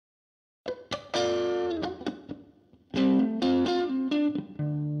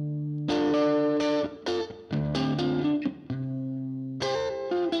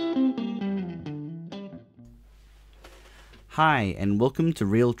Hi, and welcome to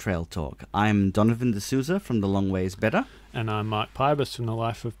Real Trail Talk. I'm Donovan D'Souza from The Long Ways Better. And I'm Mark Pybus from The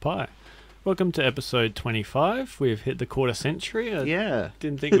Life of Pi. Welcome to episode 25. We've hit the quarter century. I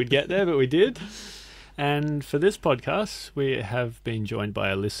didn't think we'd get there, but we did. And for this podcast, we have been joined by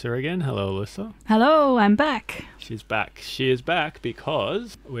Alissa again. Hello, Alissa. Hello, I'm back. She's back. She is back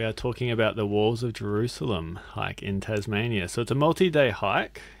because we are talking about the Walls of Jerusalem hike in Tasmania. So it's a multi-day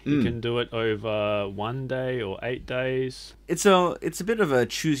hike. You can do it over 1 day or 8 days. It's a bit of a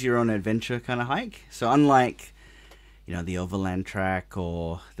choose-your-own-adventure kind of hike. So unlike, the Overland Track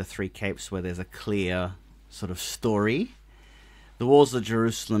or the Three Capes where there's a clear sort of story, the Walls of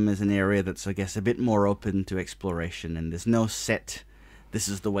Jerusalem is an area that's, I guess, a bit more open to exploration, and there's no set, this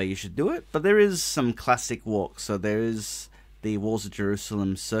is the way you should do it, but there is some classic walks. So there is the Walls of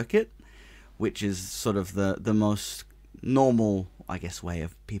Jerusalem circuit, which is sort of the most normal, I guess, way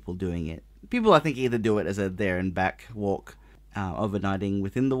of people doing it. People, I think, either do it as a there and back walk, overnighting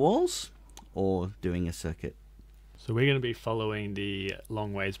within the walls, or doing a circuit. So we're going to be following the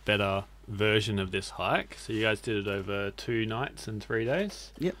Long Ways Better version of this hike. So you guys did it over 2 nights and 3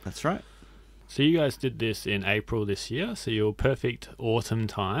 days? Yep, that's right. So you guys did this in April this year, so you're perfect autumn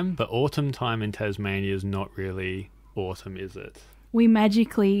time, but autumn time in Tasmania is not really autumn, is it? We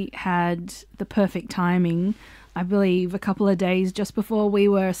magically had the perfect timing. I believe a couple of days just before we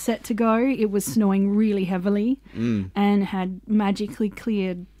were set to go, it was snowing really heavily and had magically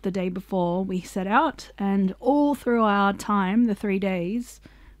cleared the day before we set out. And all through our time, the 3 days,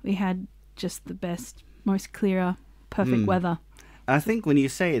 we had just the best, most clear, perfect weather. I think when you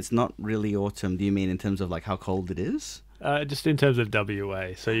say it's not really autumn, do you mean in terms of like how cold it is? Just in terms of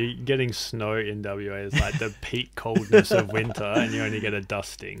WA. So you're getting snow in WA is like the peak coldness of winter, and you only get a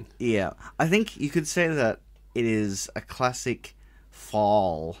dusting. Yeah, I think you could say that it is a classic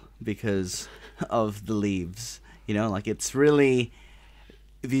fall because of the leaves. It's really,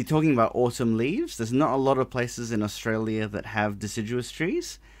 if you're talking about autumn leaves, there's not a lot of places in Australia that have deciduous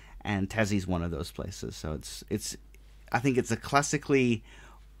trees, and Tassie's one of those places. So it's I think it's a classically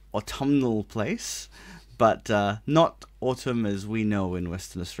autumnal place, but not autumn as we know in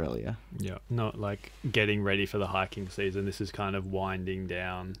Western Australia. Yeah, not like getting ready for the hiking season. This is kind of winding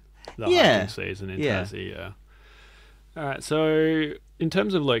down the Yeah. hiking season in Tassie, yeah. All right, so in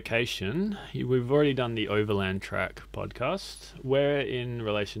terms of location, we've already done the Overland Track podcast. Where in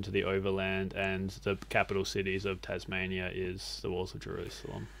relation to the Overland and the capital cities of Tasmania is the Walls of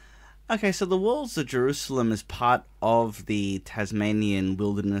Jerusalem? Okay, so the Walls of Jerusalem is part of the Tasmanian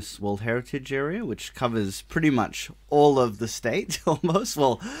Wilderness World Heritage Area, which covers pretty much all of the state, almost.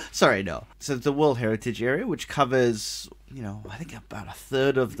 Well, sorry, no. So it's the World Heritage Area, which covers, I think about a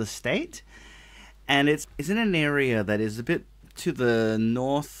third of the state. And it's in an area that is a bit to the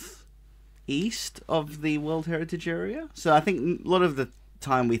northeast of the World Heritage Area. So I think a lot of the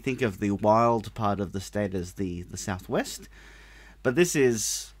time we think of the wild part of the state as the southwest. But this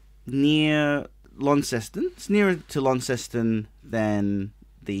is near Launceston. It's nearer to Launceston than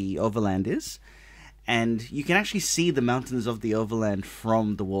the Overland is. And you can actually see the mountains of the Overland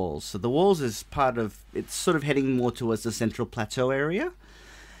from the Walls. So the Walls is part of, it's sort of heading more towards the Central Plateau area.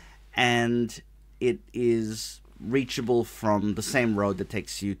 And it is reachable from the same road that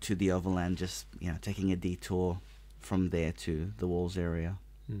takes you to the Overland, just, taking a detour from there to the Walls area.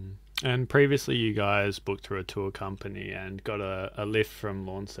 And previously you guys booked through a tour company and got a lift from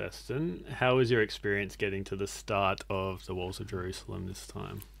Launceston. How was your experience getting to the start of the Walls of Jerusalem this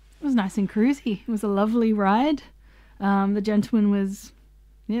time? It was nice and cruisy. It was a lovely ride. The gentleman was,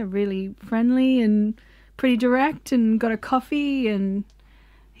 really friendly and pretty direct, and got a coffee, and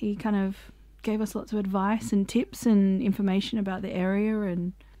he kind of gave us lots of advice and tips and information about the area,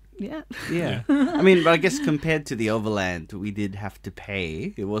 and Yeah. I mean, but I guess compared to the Overland, we did have to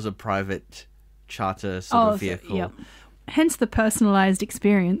pay. It was a private charter sort of vehicle. So, hence the personalized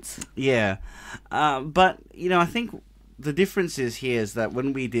experience. Yeah. But, I think the difference is here is that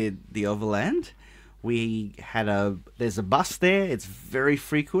when we did the Overland, we had there's a bus there. It's very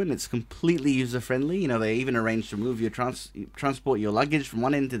frequent. It's completely user-friendly. They even arranged to move your transport your luggage from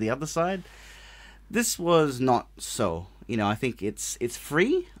one end to the other side. This was not so. I think it's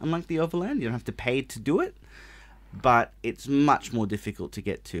free, unlike the Overland. You don't have to pay to do it, but it's much more difficult to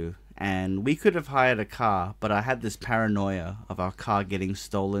get to. And we could have hired a car, but I had this paranoia of our car getting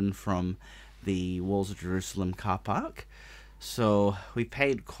stolen from the Walls of Jerusalem car park. So we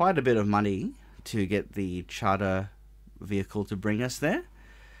paid quite a bit of money to get the charter vehicle to bring us there.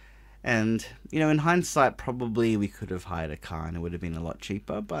 And, in hindsight, probably we could have hired a car and it would have been a lot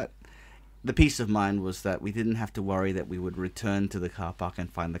cheaper, but the peace of mind was that we didn't have to worry that we would return to the car park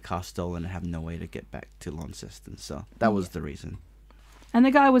and find the car stolen and have no way to get back to Launceston. So that was the reason. And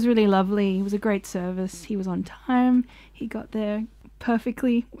the guy was really lovely. He was a great service. He was on time. He got there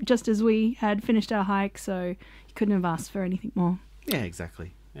perfectly, just as we had finished our hike, so you couldn't have asked for anything more. Yeah,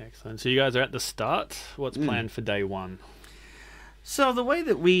 exactly. Excellent. So you guys are at the start. What's planned for day one? So the way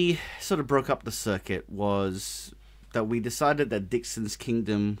that we sort of broke up the circuit was that we decided that Dixon's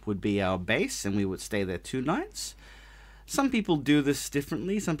Kingdom would be our base and we would stay there 2 nights. Some people do this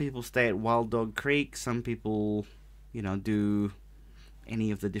differently. Some people stay at Wild Dog Creek. Some people, do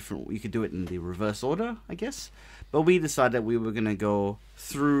any of the different... You could do it in the reverse order, I guess. But we decided we were going to go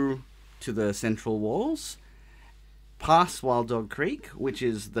through to the Central Walls, past Wild Dog Creek, which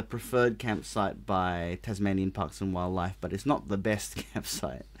is the preferred campsite by Tasmanian Parks and Wildlife, but it's not the best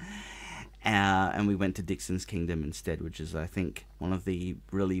campsite. And we went to Dixon's Kingdom instead, which is, I think, one of the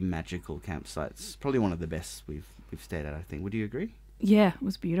really magical campsites. Probably one of the best we've stayed at, I think. Would you agree? Yeah, it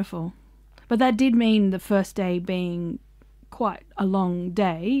was beautiful. But that did mean the first day being quite a long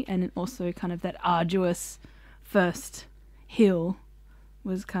day, and also kind of that arduous first hill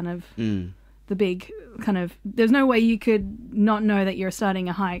was kind of the big kind of... There's no way you could not know that you're starting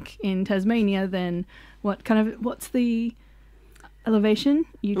a hike in Tasmania. Then what's the elevation?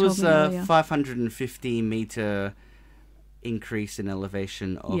 It was a 550 meter increase in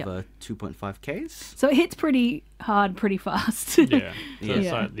elevation over 2.5 Ks. So it hits pretty hard pretty fast. Yeah. So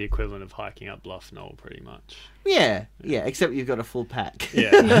it's like the equivalent of hiking up Bluff Knoll pretty much. Yeah, except you've got a full pack.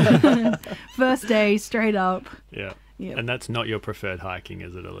 Yeah. First day, straight up. Yeah. Yep. And that's not your preferred hiking,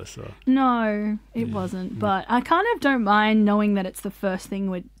 is it, Alissa? No, it wasn't. But I kind of don't mind knowing that it's the first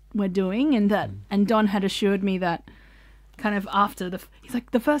thing we're doing, and that and Don had assured me that kind of after he's like,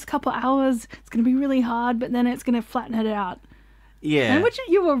 the first couple of hours it's going to be really hard, but then it's going to flatten it out. Yeah. And which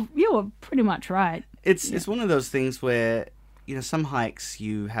you were pretty much right. It's one of those things where, some hikes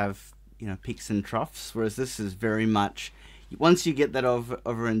you have, peaks and troughs, whereas this is very much, once you get that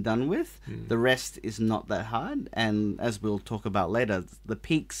over and done with, the rest is not that hard. And as we'll talk about later, the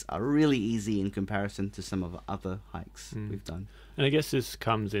peaks are really easy in comparison to some of the other hikes we've done. And I guess this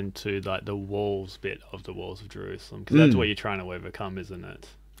comes into like the walls bit of the walls of Jerusalem, because that's what you're trying to overcome, isn't it?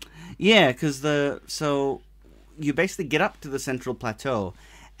 Yeah, because so you basically get up to the central plateau,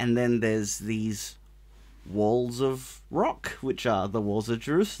 and then there's these walls of rock, which are the walls of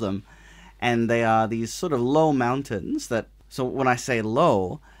Jerusalem, and they are these sort of low mountains that. So when I say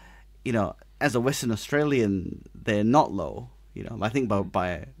low, as a Western Australian, they're not low. I think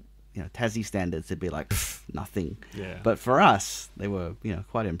by Tassie standards, it'd be like nothing. Yeah. But for us, they were,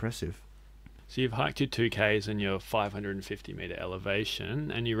 quite impressive. So you've hiked your 2Ks and your 550 meter elevation,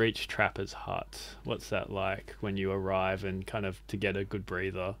 and you reach Trapper's Hut. What's that like when you arrive and kind of to get a good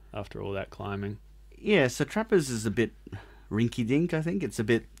breather after all that climbing? Yeah, so Trapper's is a bit rinky-dink, I think.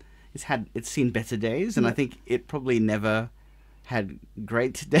 It's seen better days, and I think it probably never had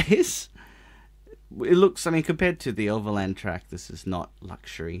great days. It looks, compared to the overland track, this is not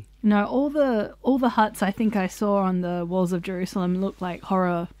luxury. No, all the huts I think I saw on the walls of Jerusalem look like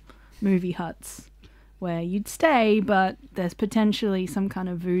horror movie huts where you'd stay, but there's potentially some kind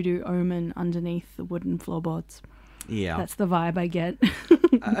of voodoo omen underneath the wooden floorboards. Yeah. That's the vibe I get.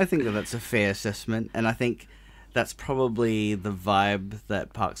 I think that's a fair assessment, and I think that's probably the vibe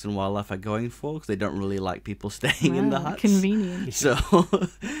that Parks and Wildlife are going for, because they don't really like people staying in the huts. Convenient. So,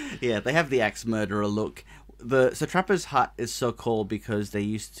 yeah, they have the axe murderer look. So Trapper's Hut is so called because they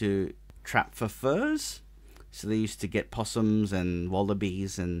used to trap for furs. So they used to get possums and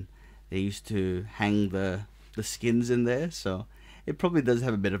wallabies, and they used to hang the skins in there. So it probably does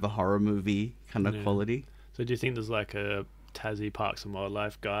have a bit of a horror movie kind of quality. So do you think there's like a Tassie Parks and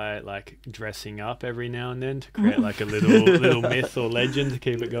Wildlife guy like dressing up every now and then to create like a little myth or legend to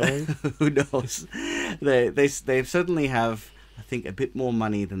keep it going? Who knows? They certainly have, I think, a bit more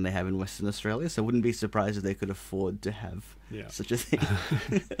money than they have in Western Australia, so I wouldn't be surprised if they could afford to have such a thing.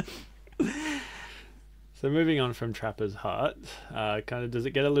 So moving on from Trapper's Hut, does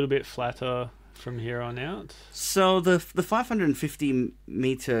it get a little bit flatter from here on out? So the 550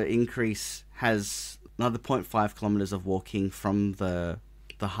 meter increase has another 0.5 kilometers of walking from the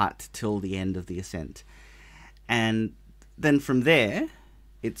hut till the end of the ascent. And then from there,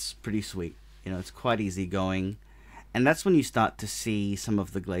 it's pretty sweet. It's quite easy going. And that's when you start to see some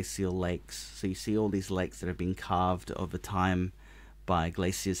of the glacial lakes. So you see all these lakes that have been carved over time by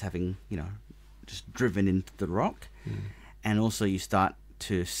glaciers having, just driven into the rock. And also you start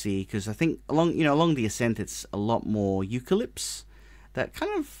to see, because I think along the ascent, it's a lot more eucalypts that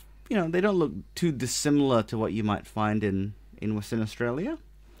kind of, they don't look too dissimilar to what you might find in Western Australia.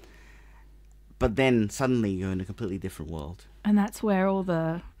 but then suddenly you're in a completely different world. And that's where all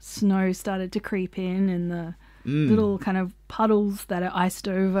the snow started to creep in and the little kind of puddles that are iced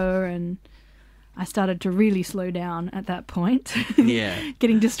over, and I started to really slow down at that point. Yeah.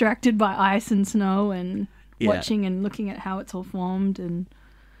 Getting distracted by ice and snow and watching and looking at how it's all formed, and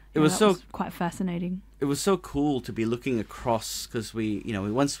It was so quite fascinating. It was so cool to be looking across, because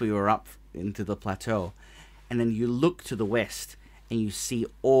once we were up into the plateau, and then you look to the west and you see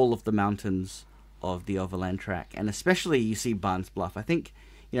all of the mountains of the overland track, and especially you see Barnes Bluff. I think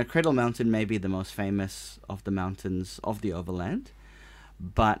Cradle Mountain may be the most famous of the mountains of the overland,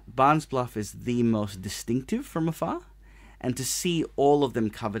 but Barnes Bluff is the most distinctive from afar, and to see all of them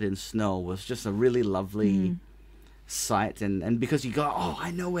covered in snow was just a really lovely sight, and because you go, oh,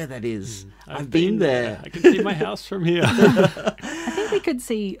 I know where that is. I've been there. I can see my house from here. I think we could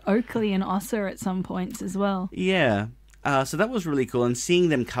see Oakley and Ossa at some points as well. Yeah. So that was really cool, and seeing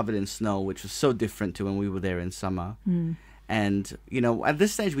them covered in snow, which was so different to when we were there in summer. And at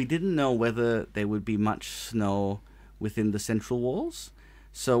this stage we didn't know whether there would be much snow within the central walls.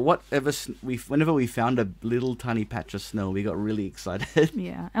 So whenever we found a little tiny patch of snow, we got really excited.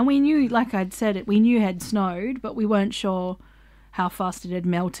 Yeah, and we knew, like I'd said, we knew it had snowed, but we weren't sure how fast it had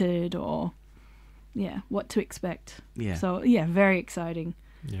melted or, what to expect. Yeah. So, very exciting.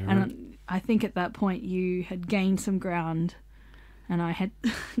 Yeah, right. And I think at that point you had gained some ground, and I had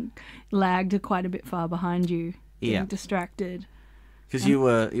lagged quite a bit far behind you, getting distracted. Because you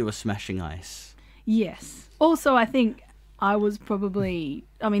were smashing ice. Yes. Also, I think I was probably,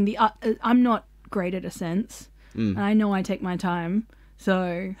 I'm not great at ascents, and I know I take my time,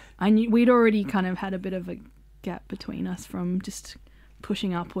 so I knew we'd already kind of had a bit of a gap between us from just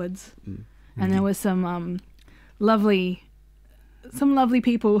pushing upwards. And there was some lovely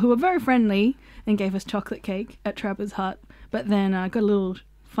people who were very friendly and gave us chocolate cake at Trapper's Hut, but then I got a little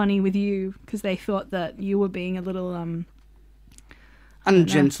funny with you because they thought that you were being a little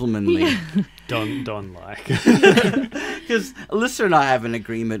ungentlemanly. Don like. Because Alissa and I have an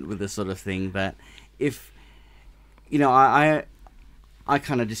agreement with this sort of thing that if I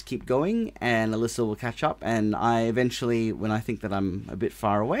kind of just keep going and Alissa will catch up, and I eventually, when I think that I'm a bit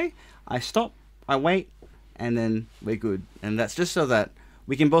far away, I stop, I wait, and then we're good. And that's just so that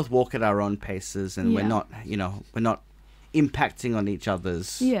we can both walk at our own paces, and we're not impacting on each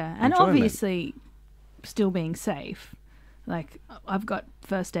other's and enjoyment. Obviously still being safe. Like, I've got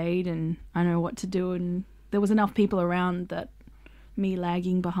first aid and I know what to do, and there was enough people around that me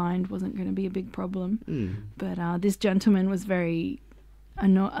lagging behind wasn't going to be a big problem. But this gentleman was very a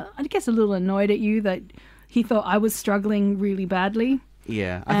little annoyed at you that he thought I was struggling really badly.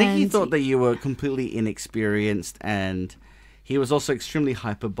 Yeah, I think he thought that you were completely inexperienced, and he was also extremely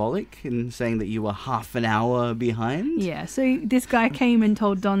hyperbolic in saying that you were half an hour behind. Yeah, so this guy came and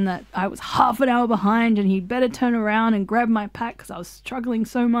told Don that I was half an hour behind and he'd better turn around and grab my pack because I was struggling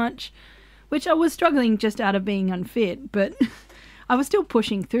so much, which I was struggling just out of being unfit, but I was still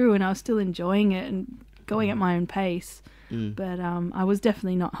pushing through and I was still enjoying it and going at my own pace. But I was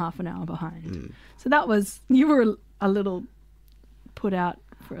definitely not half an hour behind. So you were a little put out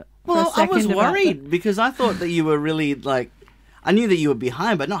for a second. I was worried because I thought that you were really I knew that you were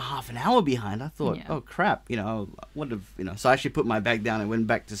behind, but not half an hour behind. I thought, oh crap, what have. So I actually put my bag down and went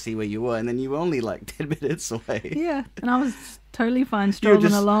back to see where you were, and then you were only 10 minutes away. Yeah, and I was totally fine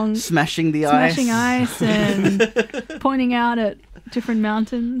strolling along, smashing ice and pointing out at different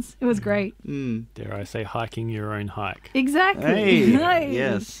mountains. It was great. Dare I say, hiking your own hike. Exactly. Hey,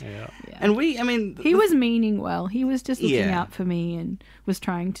 yes. Yeah. And he was meaning well. He was just looking out for me and was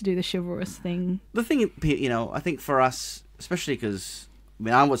trying to do the chivalrous thing. The thing, I think for us, especially because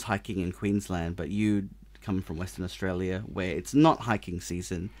I was hiking in Queensland, but you come from Western Australia where it's not hiking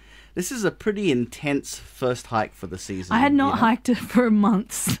season. This is a pretty intense first hike for the season. I had not hiked for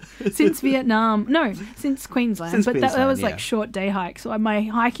months since Vietnam. No, since Queensland. That was short day hikes. So my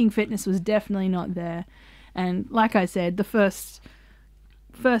hiking fitness was definitely not there. And like I said, the first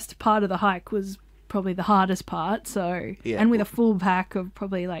part of the hike was probably the hardest part. So and with a full pack of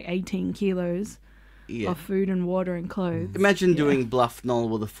probably 18 kilos. Of food and water and clothes. Imagine doing Bluff Knoll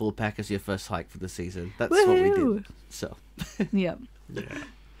with a full pack as your first hike for the season. That's what we did. So. Yep. Yeah.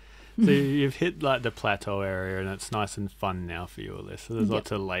 So you've hit the plateau area, and it's nice and fun now for you, Alissa. So there's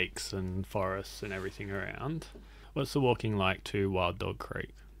lots of lakes and forests and everything around. What's the walking like to Wild Dog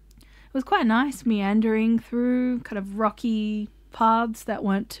Creek? It was quite nice, meandering through kind of rocky paths that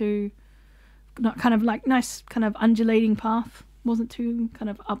weren't too, not kind of nice kind of undulating path. Wasn't too kind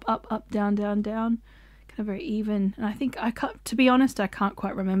of up, down, kind of very even. And I think to be honest, I can't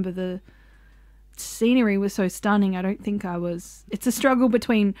quite remember scenery was so stunning. I don't think I was... It's a struggle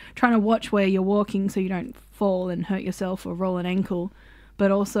between trying to watch where you're walking so you don't fall and hurt yourself or roll an ankle,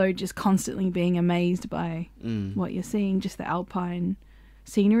 but also just constantly being amazed by what you're seeing. Just the alpine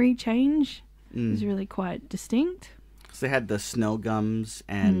scenery change is really quite distinct. So they had the snow gums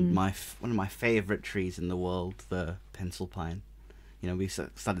and one of my favorite trees in the world, the pencil pine. You know, we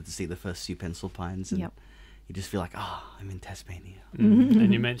started to see the first few pencil pines, and you just feel like, I'm in Tasmania.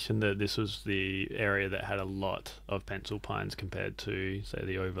 And you mentioned that this was the area that had a lot of pencil pines compared to, say,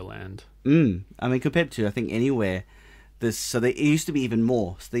 the overland. I mean, compared to, I think, anywhere, it used to be even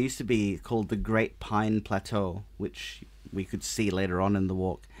more. So they used to be called the Great Pine Plateau, which we could see later on in the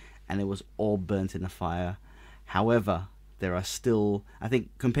walk, and it was all burnt in a fire. However, there are still, I think,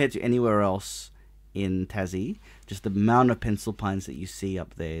 compared to anywhere else in Tassie, just the amount of pencil pines that you see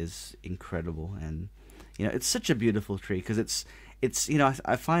up there is incredible. And, you know, it's such a beautiful tree because it's you know,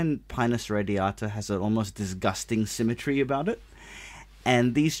 I find Pinus radiata has an almost disgusting symmetry about it.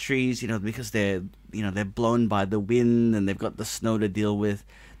 And these trees, you know, because they're blown by the wind and they've got the snow to deal with,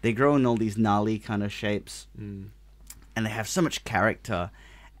 they grow in all these gnarly kind of shapes. And they have so much character,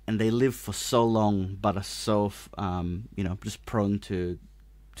 and they live for so long, but are so, you know, just prone to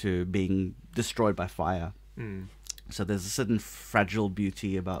being destroyed by fire. So there's a certain fragile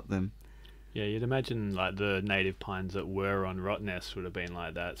beauty about them. Yeah, you'd imagine like the native pines that were on Rottnest would have been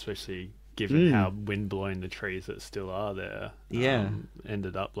like that, especially given how wind-blown the trees that still are there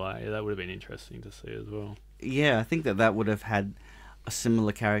ended up like. That would have been interesting to see as well. Yeah, I think that would have had a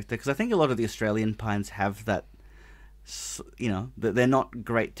similar character, because I think a lot of the Australian pines have that, you know, that they're not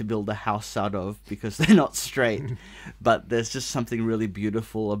great to build a house out of because they're not straight, but there's just something really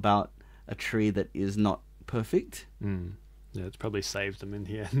beautiful about a tree that is not perfect. Yeah, it's probably saved them in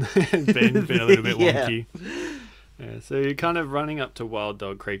here and been a little bit wonky. Yeah, so you're kind of running up to Wild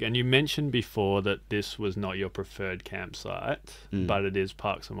Dog Creek, and you mentioned before that this was not your preferred campsite, but it is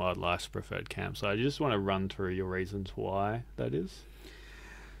Parks and Wildlife's preferred campsite. You just want to run through your reasons why that is?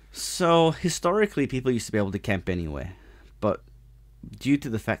 So, historically, people used to be able to camp anywhere, but due to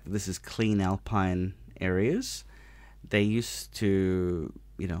the fact that this is clean alpine areas, they used to,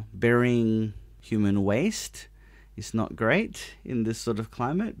 you know, burying human waste is not great in this sort of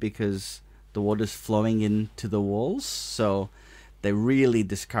climate because the water's flowing into the walls, so they really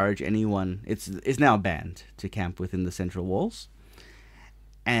discourage anyone. It's now banned to camp within the central walls,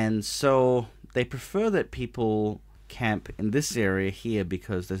 and so they prefer that people camp in this area here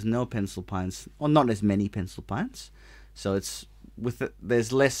because there's no pencil pines, or not as many pencil pines, so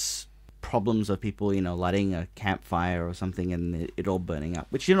there's less problems of people, you know, lighting a campfire or something and it all burning up,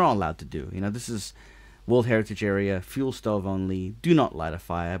 which you're not allowed to do. You know, this is World Heritage Area, fuel stove only, do not light a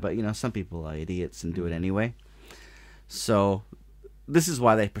fire, but, you know, some people are idiots and do it anyway. So this is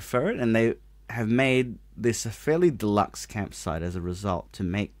why they prefer it, and they have made this a fairly deluxe campsite as a result to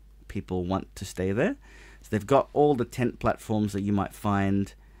make people want to stay there. So they've got all the tent platforms that you might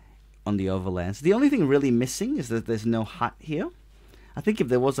find on the overlands. The only thing really missing is that there's no hut here. I think if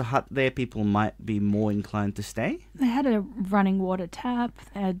there was a hut there, people might be more inclined to stay. They had a running water tap.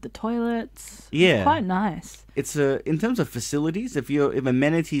 They had the toilets. Yeah, it's quite nice. It's in terms of facilities, if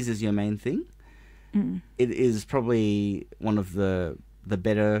amenities is your main thing, it is probably one of the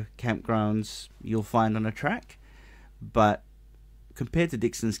better campgrounds you'll find on a track. But compared to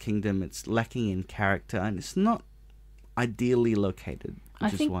Dixon's Kingdom, it's lacking in character, and it's not ideally located. I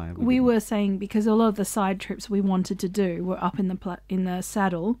think we were saying because a lot of the side trips we wanted to do were up in the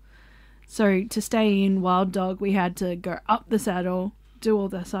saddle. So to stay in Wild Dog, we had to go up the saddle, do all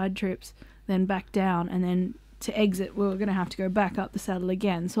the side trips, then back down, and then to exit, we were going to have to go back up the saddle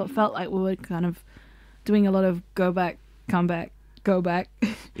again. So it felt like we were kind of doing a lot of go back, come back, go back.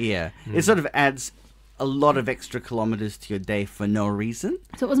 Yeah, it sort of adds a lot of extra kilometers to your day for no reason.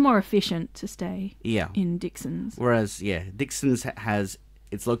 So it was more efficient to stay Yeah. in Dixon's. Whereas, yeah, Dixon's has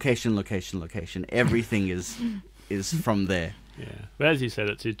its location. Everything is from there. Yeah, but as you said,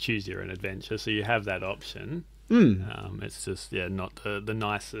 it's a choose your own adventure, so you have that option. It's just not the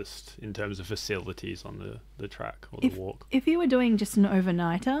nicest in terms of facilities on the track or the walk. If you were doing just an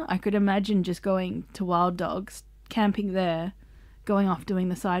overnighter, I could imagine just going to Wild Dogs, camping there, going off doing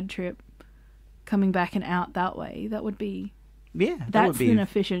the side trip, coming back and out that way. That would be that's an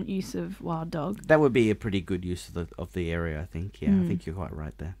efficient use of Wild Dog. That would be a pretty good use of the area, I think. Yeah, I think you're quite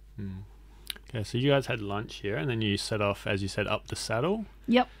right there. Okay, so you guys had lunch here, and then you set off, as you said, up the saddle.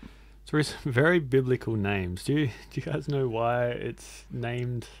 Yep. So it's very biblical names. Do you guys know why it's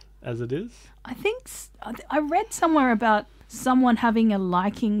named as it is? I think I read somewhere about someone having a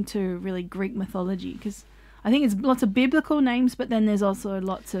liking to really Greek mythology, because I think it's lots of biblical names, but then there's also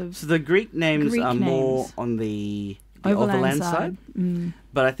lots of So the Greek names Greek are more names. on the overland overland side. side.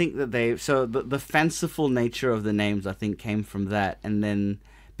 But I think that the fanciful nature of the names, I think, came from that. And then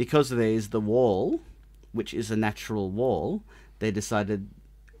because there is the wall, which is a natural wall, they decided,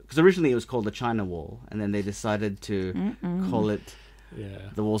 because originally it was called the China Wall, and then they decided to call it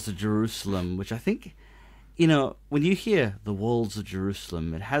the Walls of Jerusalem, which I think, you know, when you hear the Walls of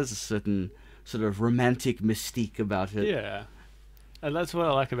Jerusalem, it has a certain sort of romantic mystique about it. Yeah. And that's what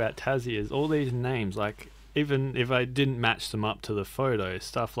I like about Tassie is all these names, like, even if I didn't match them up to the photo,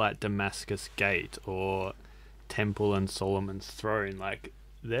 stuff like Damascus Gate or Temple and Solomon's Throne, like,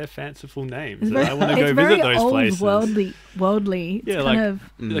 they're fanciful names. And I want to go visit those places. Worldly. Yeah, It's like, kind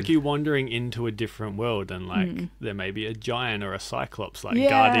of, like you're wandering into a different world, and like there may be a giant or a cyclops like Yeah.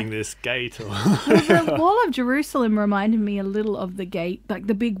 guarding this gate. Or the Wall of Jerusalem reminded me a little of the gate, like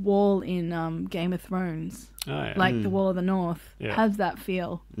the big wall in Game of Thrones. Oh, yeah. Like the Wall of the North. Yeah. Has that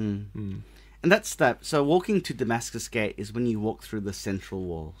feel. And that's that. So walking to Damascus Gate is when you walk through the central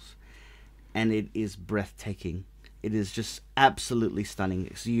walls, and it is breathtaking. It is just absolutely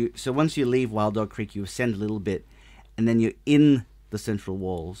stunning. So once you leave Wild Dog Creek, you ascend a little bit, and then you're in the central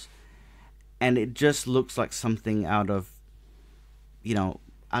walls, and it just looks like something out of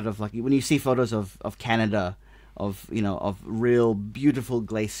like when you see photos of Canada, of real beautiful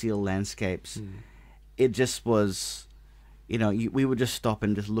glacial landscapes. It just was, we would just stop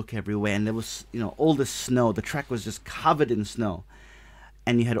and just look everywhere, and there was, all the snow. The track was just covered in snow.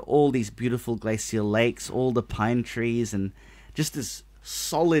 And you had all these beautiful glacial lakes, all the pine trees, and just this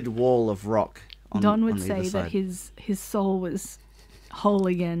solid wall of rock on Don would on say either that side. his soul was whole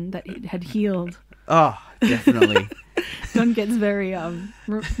again, that it had healed. Oh, definitely. Don gets very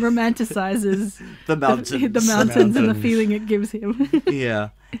romanticizes The mountains. the mountains and the Mountains. feeling it gives him. Yeah.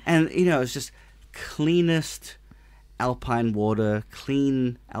 And, it's just cleanest alpine water,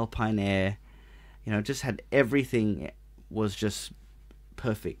 clean alpine air. Just had everything was just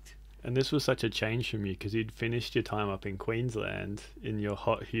perfect. And this was such a change from you because you'd finished your time up in Queensland in your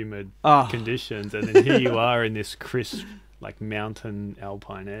hot, humid conditions, and then here you are in this crisp, like mountain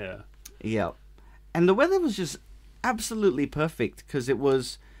alpine air. Yeah. And the weather was just absolutely perfect because it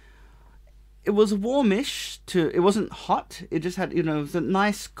was warmish it wasn't hot. It just had, the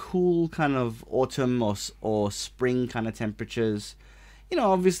nice cool kind of autumn or spring kind of temperatures.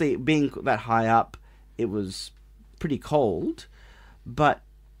 Obviously being that high up, it was pretty cold, but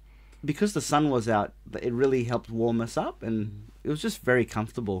because the sun was out, it really helped warm us up, and it was just very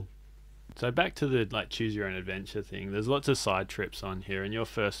comfortable. So back to the like choose your own adventure thing. There's lots of side trips on here, and your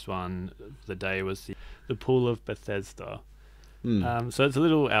first one of the day was the Pool of Bethesda. So it's a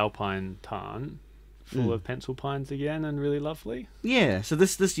little alpine tarn full of pencil pines again, and really lovely. Yeah, so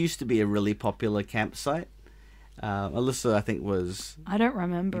this used to be a really popular campsite. Alissa, I think, was... I don't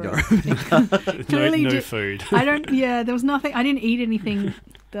remember. You don't It clearly no food. I don't. Yeah, there was nothing. I didn't eat anything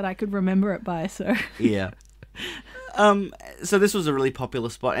that I could remember it by. So Yeah. So this was a really popular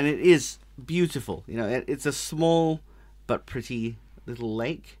spot, and it is beautiful. It's a small but pretty little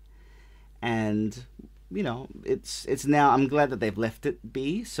lake, and it's now. I'm glad that they've left it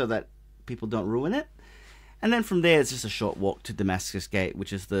be so that people don't ruin it. And then from there, it's just a short walk to Damascus Gate,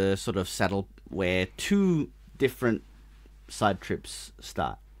 which is the sort of saddle where two different side trips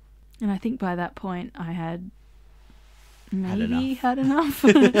start. And I think by that point I had enough. had enough.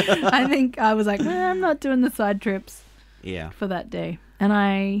 I think I was like, I'm not doing the side trips Yeah. for that day. And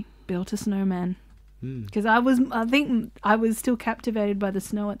I built a snowman. Because I think I was still captivated by the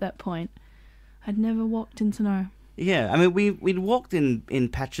snow at that point. I'd never walked in snow. Yeah, I mean, we'd walked in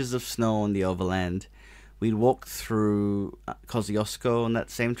patches of snow on the overland. We'd walked through Kosciuszko on that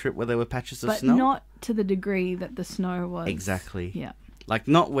same trip where there were patches of But snow. not to the degree that the snow was. Exactly. Yeah. Like,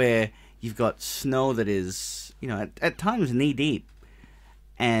 not where you've got snow that is, at times knee-deep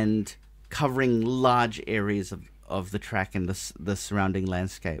and covering large areas of the track and the surrounding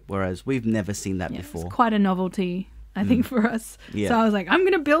landscape, whereas we've never seen that before. It's quite a novelty, I think, for us. Yeah. So I was like, I'm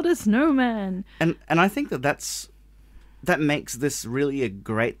going to build a snowman. And I think that makes this really a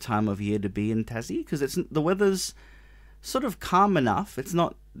great time of year to be in Tassie, because the weather's sort of calm enough. It's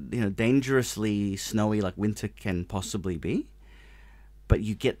not dangerously snowy like winter can possibly be, but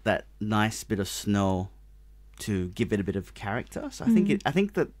you get that nice bit of snow to give it a bit of character. So I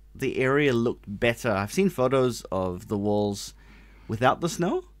think that the area looked better. I've seen photos of the walls without the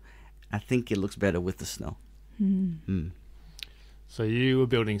snow. I think it looks better with the snow. So you were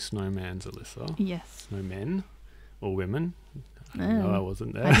building snowmans, Alissa. Yes. Snowmen or women. No, I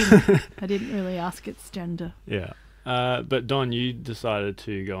wasn't there. I didn't really ask its gender. Yeah. But Don, you decided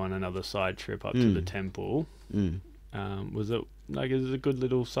to go on another side trip up to the temple. Was it is it a good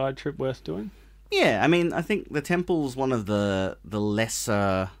little side trip worth doing? Yeah, I mean, I think the temple's one of the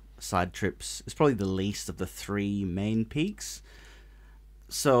lesser side trips. It's probably the least of the three main peaks.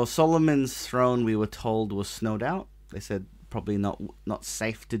 So Solomon's Throne, we were told, was snowed out. They said probably not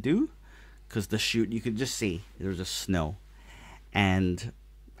safe to do because the chute, you could just see there was just snow. And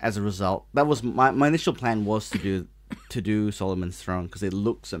as a result, that was my initial plan was to do Solomon's Throne because it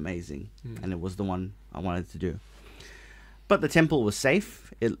looks amazing and it was the one I wanted to do. But the temple was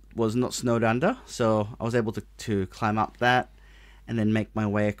safe. It was not snowed under, so I was able to climb up that and then make my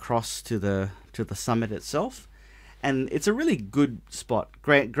way across to the summit itself. And it's a really good spot.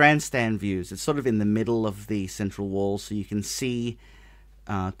 Grandstand views. It's sort of in the middle of the central wall, so you can see,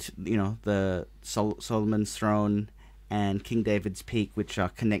 the Solomon's Throne and King David's Peak, which are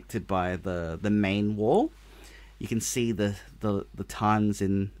connected by the main wall. You can see the tarns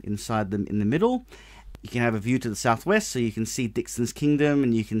inside them in the middle. You can have a view to the southwest, so you can see Dixon's Kingdom,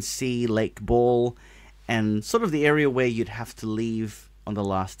 and you can see Lake Ball, and sort of the area where you'd have to leave on the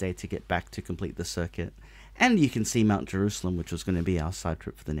last day to get back to complete the circuit. And you can see Mount Jerusalem, which was going to be our side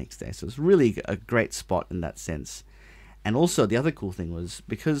trip for the next day. So it's really a great spot in that sense. And also, the other cool thing was,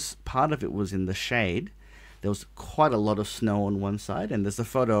 because part of it was in the shade, there was quite a lot of snow on one side, and there's a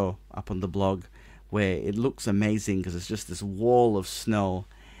photo up on the blog where it looks amazing because it's just this wall of snow,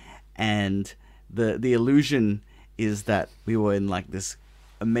 and the illusion is that we were in like this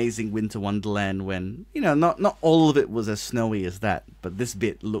amazing winter wonderland when, not all of it was as snowy as that, but this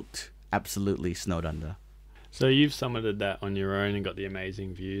bit looked absolutely snowed under. So you've summited that on your own and got the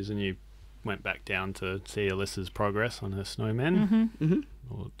amazing views, and you went back down to see Alyssa's progress on her snowmen,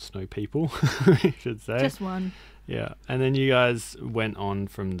 or snow people, I should say. Just one. Yeah, and then you guys went on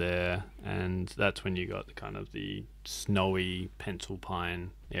from there, and that's when you got the snowy pencil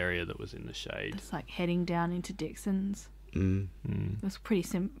pine area that was in the shade. It's like heading down into Dixon's. Mm. It was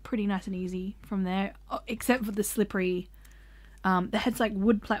pretty nice and easy from there, except for the slippery. They had like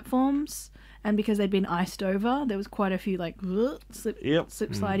wood platforms, and because they'd been iced over, there was quite a few slip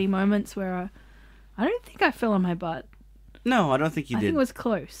slidey moments where I don't think I fell on my butt. No, I don't think you did. I think it was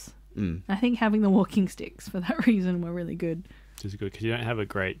close. I think having the walking sticks for that reason were really good. Which is good because you don't have a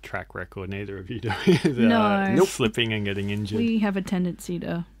great track record, neither of you do. No. Slipping and getting injured. We have a tendency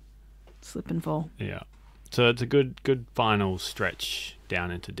to slip and fall. Yeah. So it's a good final stretch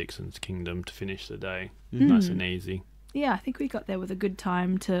down into Dixon's Kingdom to finish the day. Nice and easy. Yeah, I think we got there with a good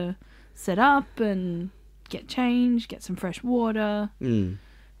time to set up and get changed, get some fresh water,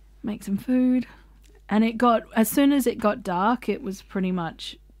 make some food. And as soon as it got dark, it was pretty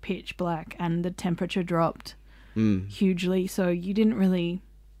much pitch black and the temperature dropped hugely. So you didn't really,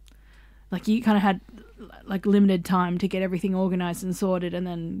 you kind of had limited time to get everything organized and sorted. And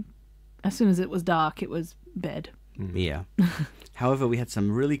then as soon as it was dark, it was bed. Yeah. However, we had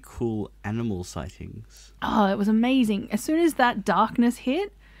some really cool animal sightings. Oh, it was amazing. As soon as that darkness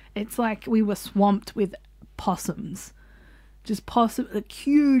hit, it's like we were swamped with possums. Just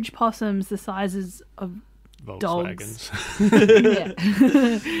huge possums the sizes of Volkswagens. Dogs. Yeah.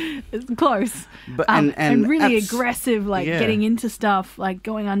 It's close. But, and really aggressive, getting into stuff,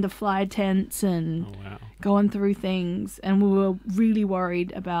 going under fly tents and going through things. And we were really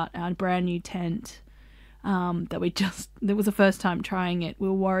worried about our brand new tent. That was the first time trying it. We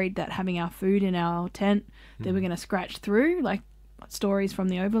were worried that having our food in our tent, they were going to scratch through, stories from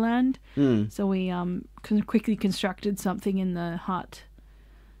the overland. So we quickly constructed something in the hut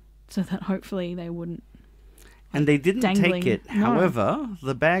so that hopefully they wouldn't. And they didn't dangling. take it. No. However,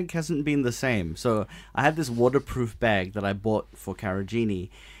 the bag hasn't been the same. So I had this waterproof bag that I bought for Carragini,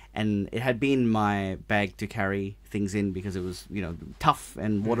 and it had been my bag to carry things in because it was, tough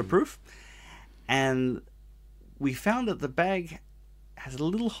and waterproof. And we found that the bag has a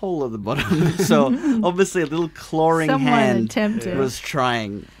little hole at the bottom. So obviously a little clawing hand attempted. Was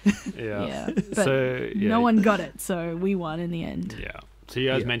trying. Yeah. But no one got it, so we won in the end. Yeah. So you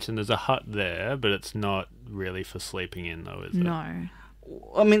guys mentioned there's a hut there, but it's not really for sleeping in, though, is it? No.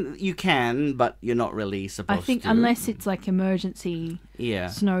 I mean, you can, but you're not really supposed to. I think unless it's emergency,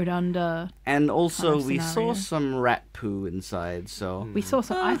 snowed under. And also, we scenario. saw some rat poo inside, so. We saw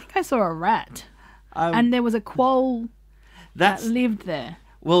some. I think I saw a rat. And there was a quoll that lived there.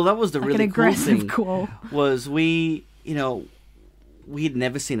 Well, that was the really cool thing. An aggressive quoll. Was we had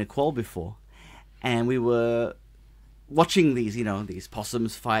never seen a quoll before. And we were watching these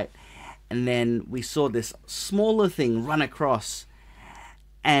possums fight. And then we saw this smaller thing run across.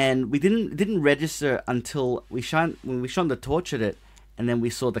 And we didn't register until when we shone the torch at it. and then we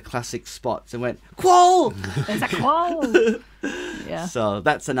saw the classic spots and went, "Quoll!" There's a quoll. Yeah. So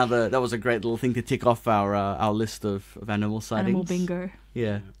that was a great little thing to tick off our list of animal sightings. Animal bingo.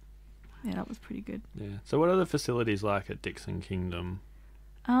 Yeah. Yeah, that was pretty good. Yeah. So what are the facilities like at Dixon Kingdom?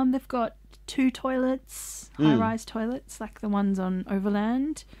 They've got 2 toilets, high-rise toilets, like the ones on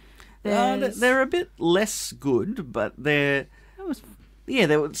Overland. They're a bit less good, but they're... That was... Yeah,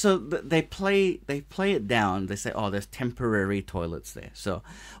 they play it down. They say, oh, there's temporary toilets there. So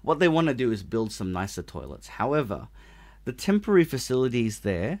what they want to do is build some nicer toilets. However, the temporary facilities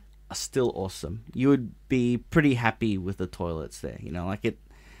there are still awesome. You would be pretty happy with the toilets there. You know, like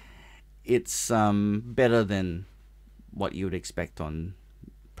it's better than what you would expect on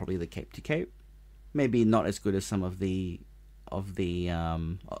probably the Cape to Cape. Maybe not as good as some of the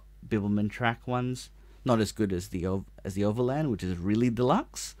Bibbulmun track ones. Not as good as the Overland, which is really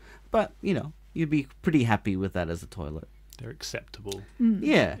deluxe, but you know, you'd be pretty happy with that as a toilet. They're acceptable.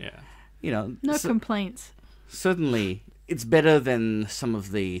 Yeah. Yeah. You know, No complaints. Certainly, it's better than some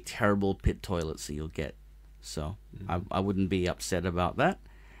of the terrible pit toilets that you'll get. So I wouldn't be upset about that.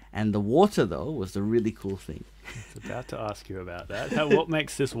 And the water, though, was the really cool thing. I was about to ask you about that. What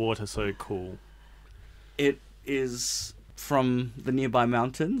makes this water so cool? It is from the nearby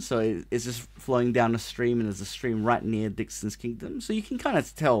mountain, so it's just flowing down a stream, and there's a stream right near Dixon's Kingdom. So you can kind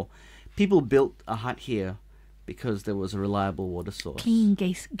of tell people built a hut here because there was a reliable water source. Clean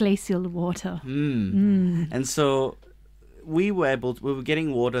glacial water. And so we were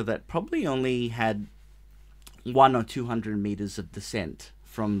getting water that probably only had 100 or 200 meters of descent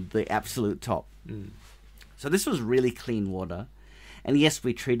from the absolute top. So this was really clean water. And yes,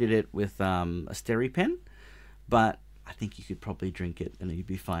 we treated it with a SteriPen, but I think you could probably drink it and you'd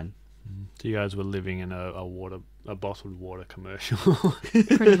be fine. So you guys were living in a bottled water commercial.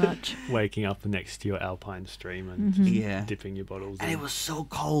 Pretty much. Waking up next to your alpine stream and dipping your bottles in. And it was so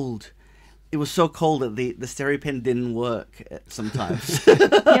cold. It was so cold that the SteriPen didn't work sometimes.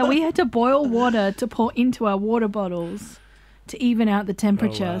 Yeah, we had to boil water to pour into our water bottles to even out the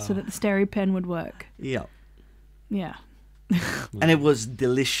temperature so that the SteriPen would work. Yeah. Yeah. And it was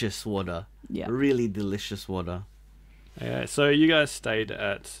delicious water. Yeah. Really delicious water. Yeah, so you guys stayed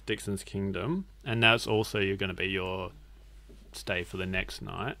at Dixon's Kingdom, and that's also going to be your stay for the next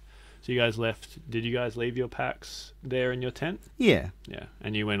night. So you guys left. Did you guys leave your packs there in your tent? Yeah. Yeah,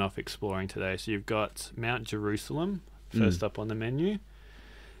 and you went off exploring today. So you've got Mount Jerusalem first up on the menu.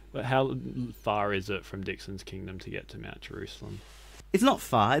 But how far is it from Dixon's Kingdom to get to Mount Jerusalem? It's not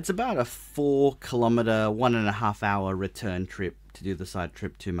far. It's about a 4-kilometer, 1.5 hour return trip to do the side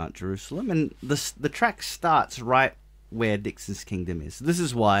trip to Mount Jerusalem. And the track starts right where Dixon's Kingdom is. This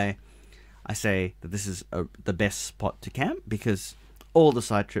is why I say that this is the best spot to camp, because all the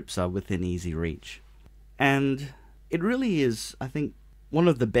side trips are within easy reach. And it really is, I think, one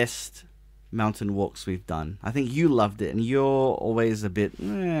of the best mountain walks we've done. I think you loved it, and you're always a bit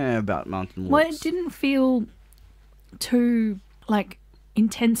about mountain walks. Well, it didn't feel too, like,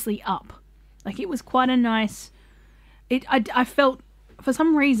 intensely up. Like, it was quite a nice... I felt... For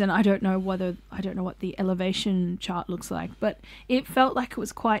some reason, I don't know what the elevation chart looks like, but it felt like it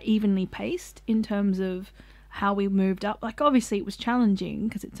was quite evenly paced in terms of how we moved up. Like, obviously it was challenging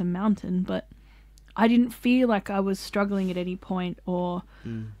because it's a mountain, but I didn't feel like I was struggling at any point, or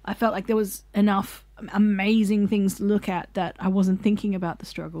I felt like there was enough amazing things to look at that I wasn't thinking about the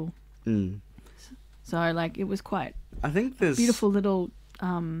struggle. So, like, it was quite... I think there's... beautiful little...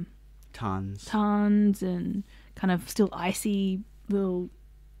 tarns and kind of still icy... little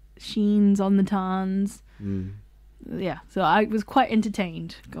sheens on the tarns. Yeah, so I was quite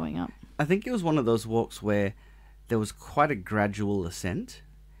entertained going up. I think it was one of those walks where there was quite a gradual ascent,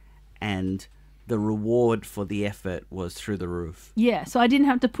 and the reward for the effort was through the roof. Yeah, so I didn't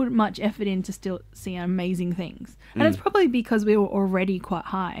have to put much effort in to still see amazing things. And it's probably because we were already quite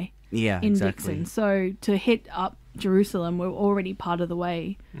high in Dixon. So to hit up Jerusalem, we're already part of the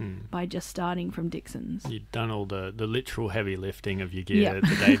way by just starting from Dixon's. You'd done all the literal heavy lifting of your gear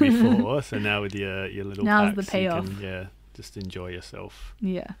the day before, so now with your little now's packs, the payoff. you can just enjoy yourself.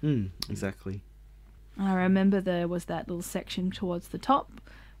 Yeah. Exactly. I remember there was that little section towards the top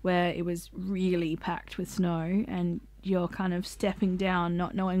where it was really packed with snow, and you're kind of stepping down,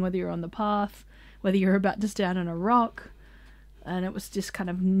 not knowing whether you're on the path, whether you're about to stand on a rock, and it was just kind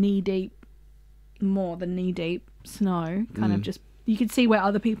of knee-deep, more than knee-deep snow, kind of just, you could see where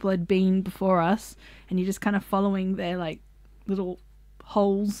other people had been before us, and you're just kind of following their, like, little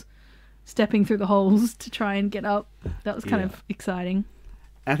holes, stepping through the holes to try and get up. That was kind of exciting.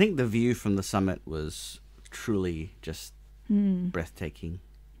 I think the view from the summit was truly just breathtaking.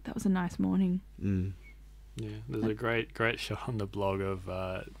 That was a nice morning. Yeah, there's a great shot on the blog of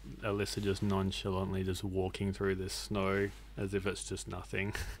Alissa just nonchalantly just walking through this snow as if it's just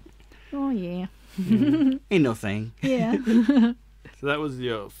nothing. Oh, yeah. Ain't no thing. Yeah. So that was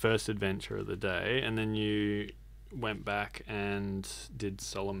your first adventure of the day, and then you went back and did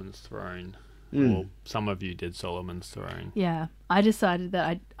Solomon's Throne. Well, some of you did Solomon's Throne. Yeah. I decided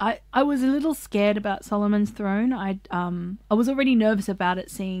that I was a little scared about Solomon's Throne. I was already nervous about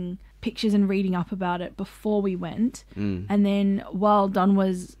it, seeing pictures and reading up about it before we went. And then while Don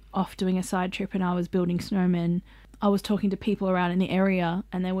was off doing a side trip and I was building snowmen, I was talking to people around in the area,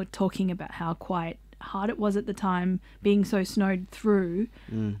 and they were talking about how quite hard it was at the time, being so snowed through,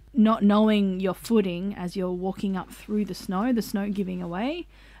 not knowing your footing as you're walking up through the snow giving away,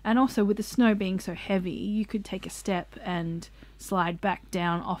 and also with the snow being so heavy, you could take a step and slide back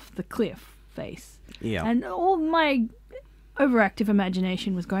down off the cliff face. Yeah. And all my overactive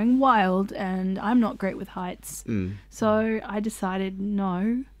imagination was going wild, and I'm not great with heights. So I decided,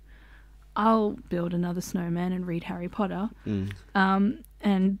 no, I'll build another snowman and read Harry Potter.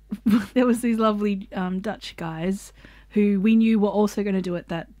 And there was these lovely Dutch guys who we knew were also going to do it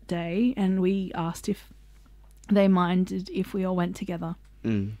that day, and we asked if they minded if we all went together.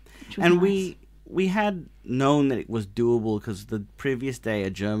 And nice. we had known that it was doable because the previous day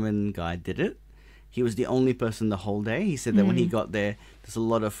a German guy did it. He was the only person the whole day. He said that when he got there, there's a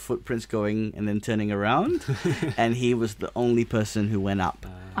lot of footprints going and then turning around, and he was the only person who went up.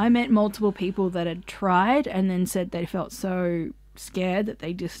 I met multiple people that had tried and then said they felt so scared that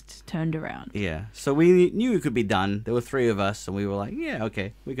they just turned around. Yeah, so we knew it could be done. There were 3 of us, and we were like, yeah,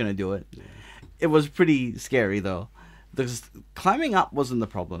 okay, we're going to do it. Yeah. It was pretty scary, though. Because climbing up wasn't the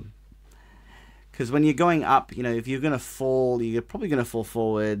problem. Because when you're going up, you know, if you're going to fall, you're probably going to fall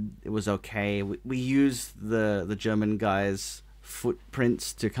forward. It was okay. We used the German guy's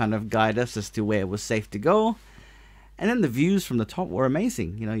footprints to kind of guide us as to where it was safe to go. And then the views from the top were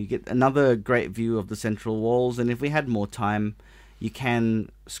amazing. You know, you get another great view of the central walls. And if we had more time, you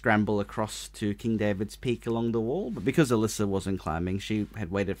can scramble across to King David's Peak along the wall. But because Alissa wasn't climbing, she had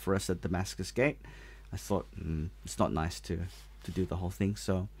waited for us at Damascus Gate. I thought, it's not nice to do the whole thing.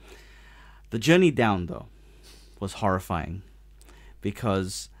 So the journey down, though, was horrifying.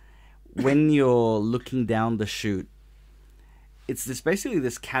 Because when you're looking down the chute, it's basically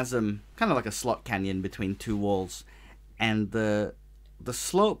this chasm, kind of like a slot canyon between 2 walls. And the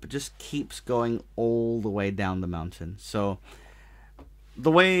slope just keeps going all the way down the mountain. So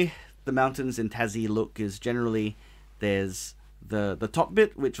the way the mountains in Tassie look is generally there's the top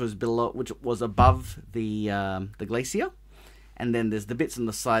bit, which was above the glacier, and then there's the bits on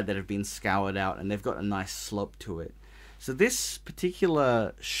the side that have been scoured out, and they've got a nice slope to it. So this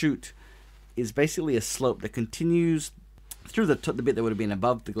particular chute is basically a slope that continues through the bit that would have been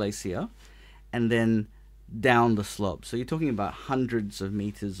above the glacier, and then down the slope. So you're talking about hundreds of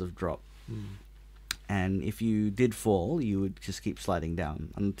meters of drop. And if you did fall, you would just keep sliding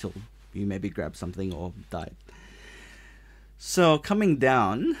down until you maybe grabbed something or died. So coming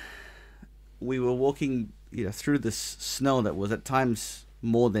down, we were walking, through this snow that was at times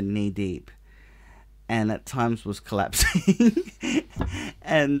more than knee deep, and at times was collapsing,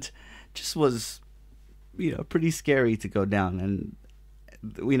 and just was, pretty scary to go down.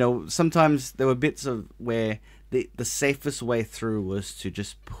 And sometimes there were bits of where the safest way through was to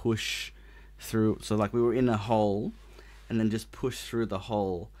just push through. So like we were in a hole, and then just push through the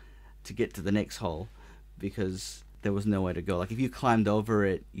hole to get to the next hole, because there was nowhere to go. Like if you climbed over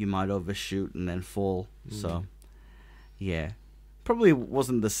it, you might overshoot and then fall. So, yeah, probably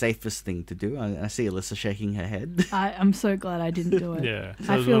wasn't the safest thing to do. I see Alissa shaking her head. I'm so glad I didn't do it. Yeah,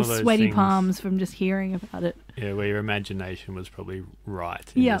 so I feel sweaty palms from just hearing about it. Yeah, where your imagination was probably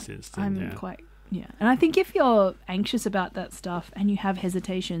right in this instance. And I think if you're anxious about that stuff and you have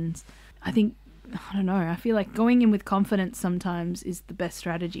hesitations, I feel like going in with confidence sometimes is the best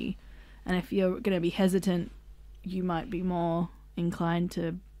strategy. And if you're going to be hesitant, you might be more inclined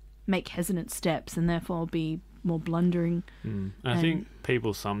to make hesitant steps and therefore be more blundering. I think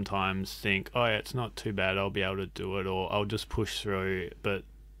people sometimes think, oh, yeah, it's not too bad, I'll be able to do it, or I'll just push through. But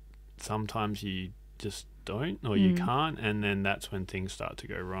sometimes you just don't, or you can't, and then that's when things start to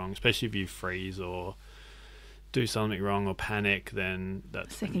go wrong, especially if you freeze or do something wrong or panic. Then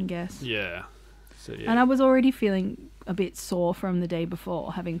that's second guess. Yeah. So, yeah. And I was already feeling a bit sore from the day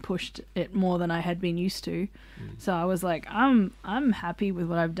before, having pushed it more than I had been used to. So I was like, I'm happy with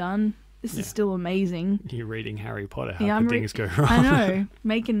what I've done. This is still amazing. You're reading Harry Potter. How could things go wrong? I know.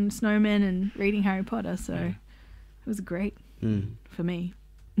 Making snowmen and reading Harry Potter. So it was great for me.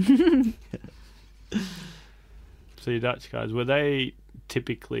 So your Dutch guys, were they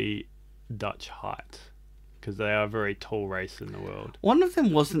typically Dutch height? because they are a very tall race in the world. One of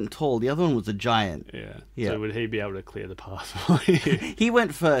them wasn't tall. The other one was a giant. Yeah. Yeah. So would he be able to clear the path for you? He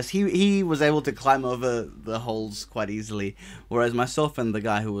went first. He was able to climb over the holes quite easily, whereas myself and the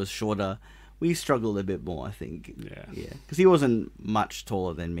guy who was shorter, we struggled a bit more, I think. Yeah. Yeah. Because he wasn't much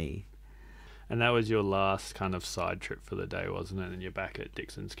taller than me. And that was your last kind of side trip for the day, wasn't it? And you're back at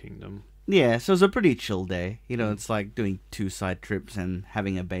Dixon's Kingdom. Yeah, so it was a pretty chill day. You know, it's like doing 2 side trips and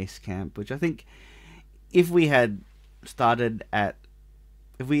having a base camp, which I think if we had stayed at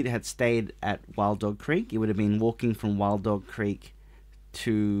Wild Dog Creek, it would have been walking from Wild Dog Creek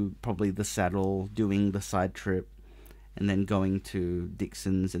to probably the Saddle, doing the side trip, and then going to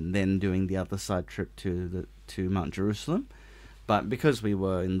Dixon's, and then doing the other side trip to Mount Jerusalem. But because we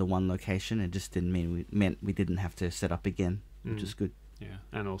were in the one location, it just meant we didn't have to set up again, which is good. Yeah,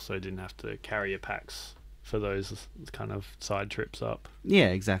 and also didn't have to carry your packs for those kind of side trips up. Yeah,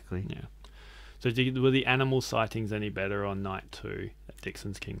 exactly. Yeah. So were the animal sightings any better on night 2 at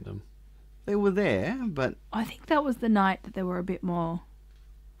Dixon's Kingdom? They were there, but I think that was the night that they were a bit more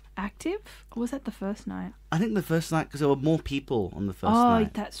active. Or was that the first night? I think the first night, because there were more people on the first night. Oh,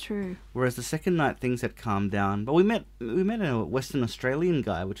 that's true. Whereas the second night, things had calmed down. But we met a Western Australian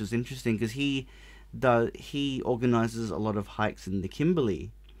guy, which was interesting because he organises a lot of hikes in the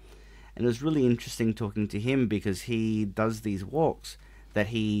Kimberley, and it was really interesting talking to him because he does these walks that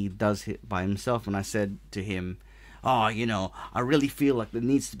he does by himself. And I said to him, "Oh, you know, I really feel like there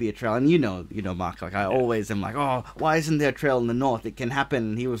needs to be a trail." And you know, Mark, like I always am like, "Oh, why isn't there a trail in the north? It can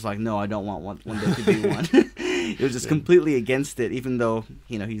happen." And he was like, "No, I don't want there to be one." He was just completely against it, even though,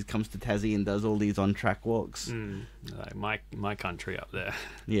 you know, he comes to Tassie and does all these on-track walks. Like my country up there.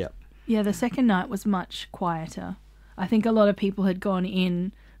 Yeah. Yeah, the second night was much quieter. I think a lot of people had gone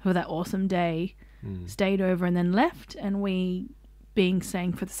in for that awesome day, stayed over and then left, and we, being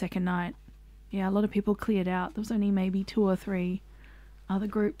staying for the second night, yeah, a lot of people cleared out. There was only maybe 2 or 3 other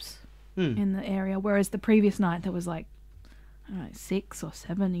groups in the area, whereas the previous night there was like, I don't know, 6 or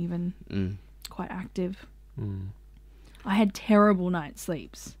 7 even, quite active. I had terrible night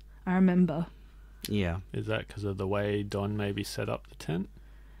sleeps, I remember. Yeah. Is that because of the way Don maybe set up the tent?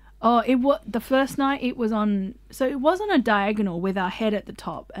 Oh, the first night it was on, so it was on a diagonal with our head at the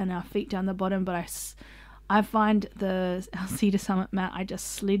top and our feet down the bottom, but I find our Cedar Summit mat, I just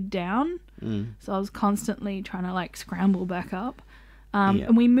slid down. So I was constantly trying to like scramble back up.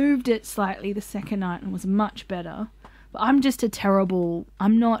 And we moved it slightly the second night and it was much better. But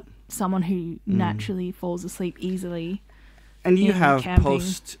I'm not someone who naturally falls asleep easily. And you have camping.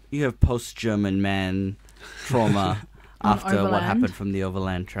 post-German man trauma after what Overland. happened from the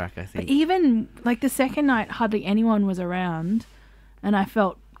overland track, I But think. even like the second night, hardly anyone was around and I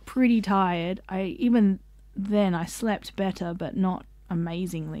felt pretty tired. Even then I slept better, but not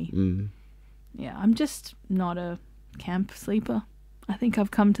amazingly. Yeah, I'm just not a camp sleeper. I think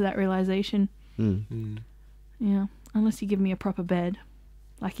I've come to that realization. Yeah, unless you give me a proper bed,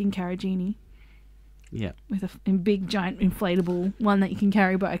 like in Karajini, Yeah. with a big giant inflatable one that you can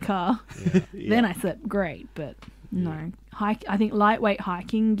carry by a car. Then I slept great, but no. I think lightweight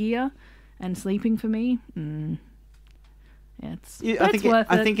hiking gear and sleeping for me, I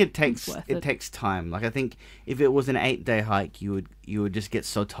think it It's worth it. takes time. Like I think if it was an 8-day hike, you would just get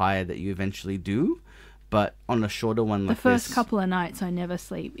so tired that you eventually do. But on a shorter one like The first this, couple of nights I never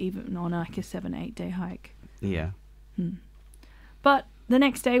sleep, even on like a 7-8 day hike. yeah, But the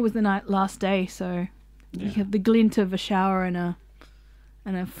next day was the last day, so you have the glint of a shower and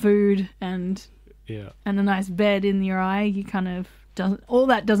a food and a nice bed in your eye. You kind of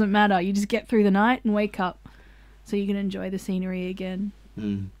doesn't matter. You just get through the night and wake up, so you can enjoy the scenery again.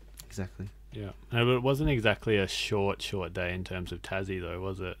 exactly. Yeah. No, but it wasn't exactly a short day in terms of Tassie, though,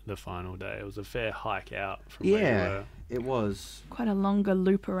 was it? The final day. It was a fair hike out from where you were. It was. Quite a longer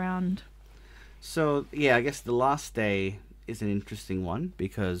loop around. So yeah, I guess the last day is an interesting one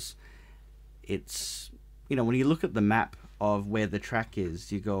because it's, you know, when you look at the map of where the track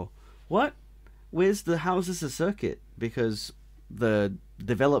is, you go, what? How is this a circuit? Because the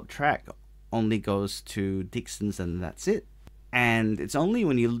developed track only goes to Dixon's and that's it. And it's only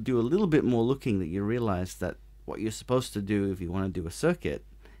when you do a little bit more looking that you realize that what you're supposed to do if you want to do a circuit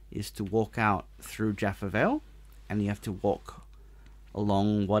is to walk out through Jaffa Vale, and you have to walk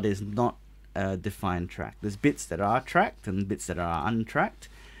along what is not a defined track. There's bits that are tracked and bits that are untracked,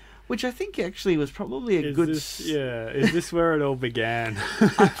 which I think actually was probably a good... Is this where it all began?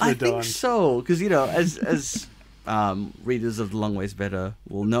 I think so, because, you know, as readers of The Long Ways Better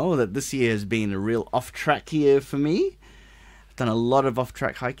will know, that this year has been a real off-track year for me. I've done a lot of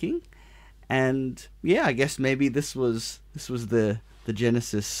off-track hiking, and yeah, I guess maybe this was the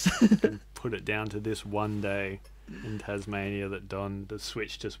genesis. put it down to this one day in Tasmania that the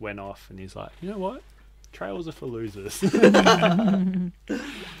switch just went off, and he's like, you know what? Trails are for losers.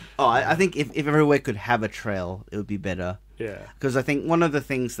 I think if everywhere could have a trail, it would be better. Yeah. Because I think one of the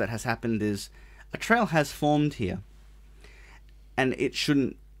things that has happened is a trail has formed here. And it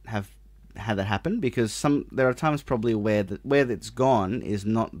shouldn't have had that happen, because there are times probably where it's gone is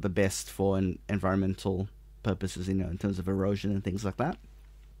not the best for environmental purposes, in terms of erosion and things like that.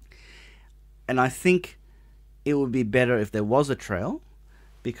 And I think it would be better if there was a trail,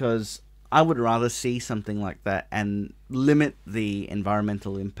 because I would rather see something like that and limit the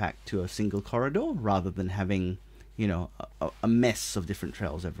environmental impact to a single corridor rather than having, a mess of different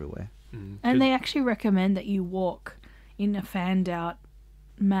trails everywhere. And they actually recommend that you walk in a fanned out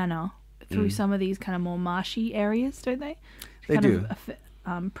manner through some of these kind of more marshy areas, don't they? They do.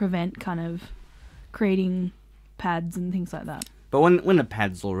 Prevent kind of creating pads and things like that. But when a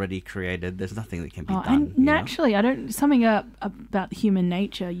pad's already created, there's nothing that can be done. And naturally, something about human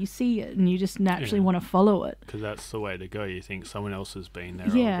nature, you see it and you just naturally want to follow it. Because that's the way to go. You think someone else has been there,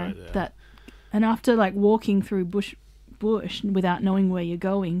 Yeah, I'll go there. And after walking through bush without knowing where you're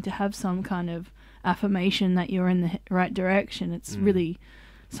going, to have some kind of affirmation that you're in the right direction, it's really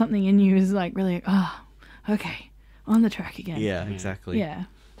something in you is really okay, on the track again. Yeah, exactly. Yeah.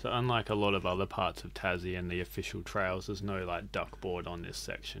 So unlike a lot of other parts of Tassie and the official trails, there's no duck board on this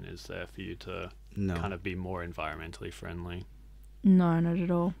section, is there, for you to kind of be more environmentally friendly? No, not at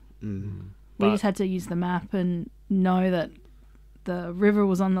all. We just had to use the map and know that the river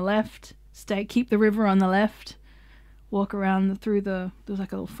was on the left. Keep the river on the left. Walk around there was a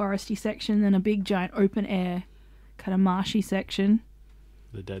little foresty section, then a big giant open air kind of marshy section.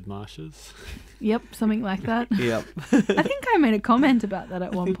 The dead marshes? Yep, something like that. Yep. I think I made a comment about that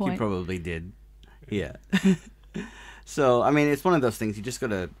at one I think point. you probably did. Yeah. So, it's one of those things. You just got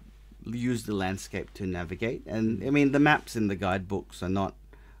to use the landscape to navigate. And, the maps in the guidebooks are not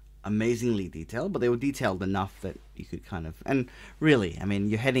amazingly detailed, but they were detailed enough that you could kind of... And really,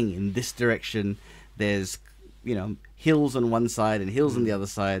 you're heading in this direction. There's, hills on one side and hills on the other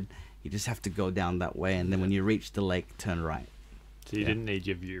side. You just have to go down that way. And then when you reach the lake, turn right. So you didn't need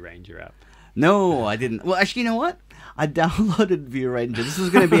your View Ranger app? No, I didn't. Well, actually, you know what? I downloaded View Ranger. This was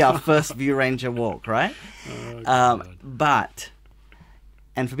going to be our first View Ranger walk, right? And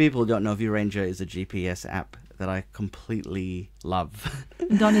for people who don't know, View Ranger is a GPS app that I completely love.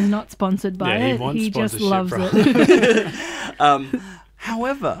 Don is not sponsored by it. He just loves it.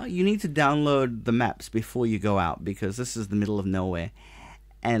 However, you need to download the maps before you go out, because this is the middle of nowhere.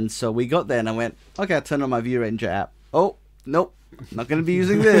 And so we got there and I went, okay, I'll turn on my View Ranger app. Oh, nope. Not going to be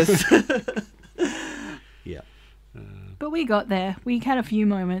using this. Yeah. But we got there. We had a few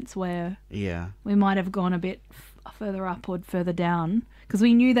moments where we might have gone a bit further up or further down, because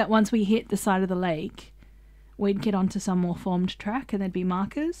we knew that once we hit the side of the lake, we'd get onto some more formed track and there'd be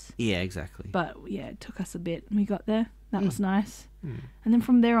markers. Yeah, exactly. But yeah, it took us a bit. We got there. That was nice. And then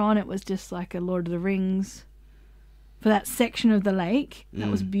from there on, it was just like a Lord of the Rings. For that section of the lake, that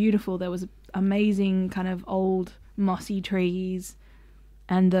was beautiful. There was amazing kind of old mossy trees,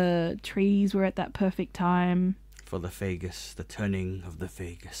 and the trees were at that perfect time for the Fagus, the turning of the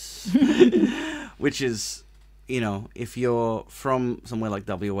Fagus. Which is, if you're from somewhere like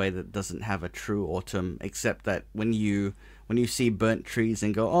WA that doesn't have a true autumn, except that when you see burnt trees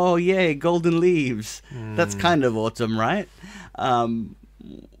and go, oh yeah, golden leaves, that's kind of autumn, right?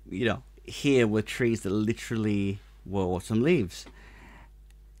 Here were trees that literally were autumn leaves,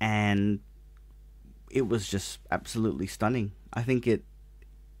 and it was just absolutely stunning. I think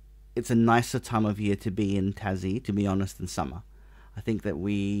it's a nicer time of year to be in Tassie, to be honest, than summer. I think that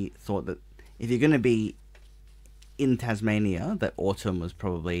we thought that if you're going to be in Tasmania, that autumn was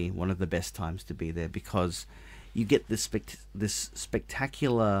probably one of the best times to be there, because you get this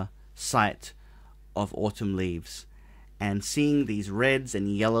spectacular sight of autumn leaves, and seeing these reds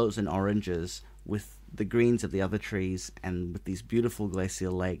and yellows and oranges with the greens of the other trees and with these beautiful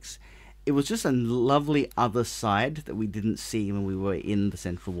glacial lakes. It was just a lovely other side that we didn't see when we were in the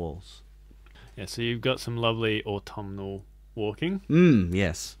Central Walls. Yeah, so you've got some lovely autumnal walking.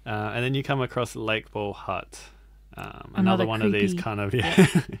 Yes. And then you come across Lake Ball Hut. Another one creepy, of these kind of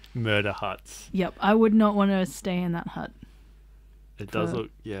murder huts. Yep, I would not want to stay in that hut. It does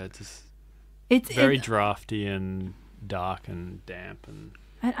look, it's very drafty and dark and damp. And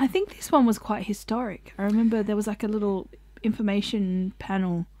I think this one was quite historic. I remember there was like a little information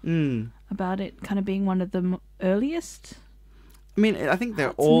panel about it kind of being one of the earliest. I think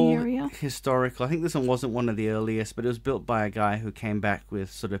they're all historical. I think this one wasn't one of the earliest, but it was built by a guy who came back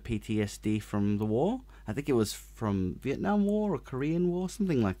with sort of PTSD from the war I think it was from Vietnam War or Korean War,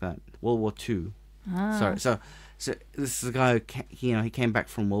 something like that. World War Two. Ah. Sorry. So this is a guy who he came back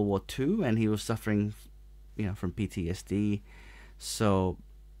from World War Two, and he was suffering, from PTSD. So,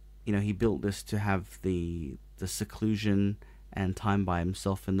 he built this to have the seclusion and time by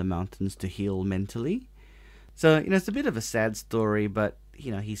himself in the mountains to heal mentally. So, it's a bit of a sad story, but,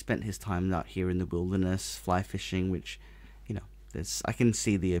 he spent his time out here in the wilderness, fly fishing, which, I can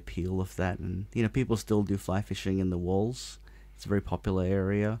see the appeal of that. And, people still do fly fishing in the walls. It's a very popular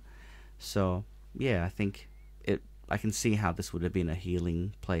area. So, yeah, I think I can see how this would have been a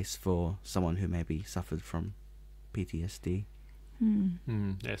healing place for someone who maybe suffered from PTSD.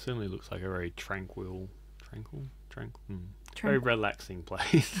 Yeah, it certainly looks like a very very relaxing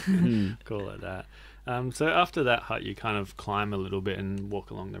place. Call it that. So after that hut, you kind of climb a little bit and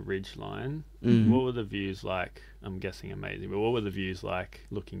walk along the ridge line. What were the views like? I'm guessing amazing, but what were the views like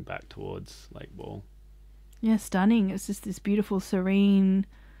looking back towards Lake Ball? Yeah, stunning. It's just this beautiful, serene,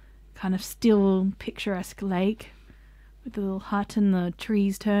 kind of still, picturesque lake with the little hut and the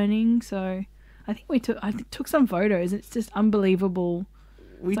trees turning. So I think I took some photos. It's just unbelievable.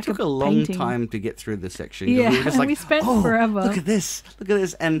 We It's took like a a long painting. time to get through this section. 'Cause Yeah, we were just and like, we spent forever. Look at this,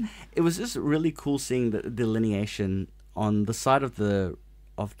 and it was just really cool seeing the delineation on the side of the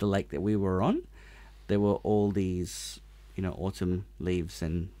lake that we were on. There were all these, autumn leaves,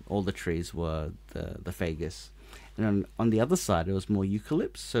 and all the trees were the fagus, and on the other side it was more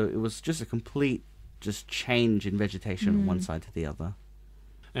eucalypts. So it was just a complete change in vegetation on one side to the other.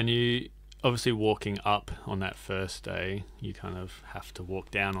 And you obviously walking up on that first day, you kind of have to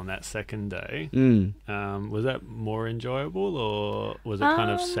walk down on that second day. Was that more enjoyable, or was it kind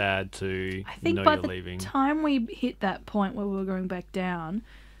of sad to I think know by you're the leaving? time we hit that point where we were going back down,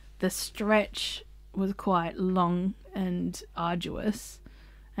 the stretch was quite long and arduous.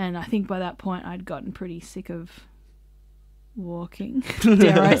 And I think by that point I'd gotten pretty sick of walking.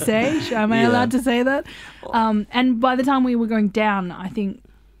 Dare I say? Am I allowed to say that? And by the time we were going down, I think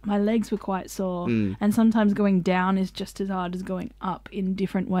my legs were quite sore. And sometimes going down is just as hard as going up in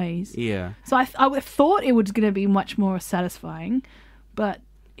different ways. Yeah. So I thought it was going to be much more satisfying, but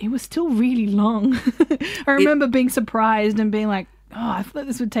it was still really long. I remember being surprised and being like, I thought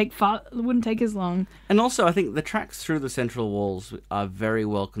this wouldn't take as long. And also, I think the tracks through the central walls are very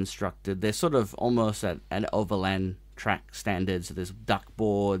well constructed. They're sort of almost at an overland track standards. So there's duck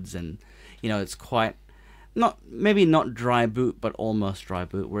boards, and it's quite maybe not dry boot, but almost dry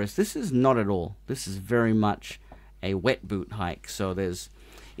boot. Whereas this is not at all. This is very much a wet boot hike. So there's,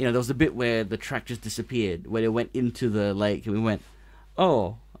 there was a bit where the track just disappeared, where it went into the lake, and we went,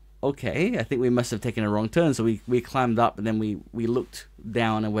 oh, okay, I think we must have taken a wrong turn. So we climbed up, and then we looked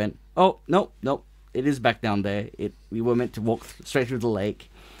down and went, oh, nope, it is back down there. We were meant to walk straight through the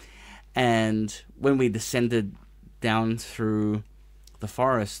lake. And when we descended down through the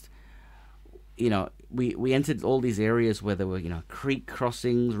forest, we entered all these areas where there were, creek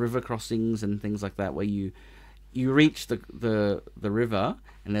crossings, river crossings, and things like that, where you reach the river,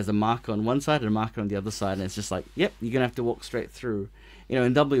 and there's a marker on one side and a marker on the other side, and it's just like, yep, you're gonna have to walk straight through.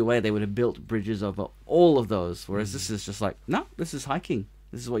 In WA they would have built bridges over all of those, whereas this is just like, no, this is hiking.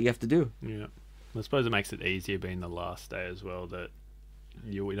 This is what you have to do. Yeah, I suppose it makes it easier being the last day as well, that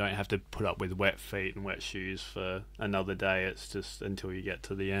we don't have to put up with wet feet and wet shoes for another day. It's just until you get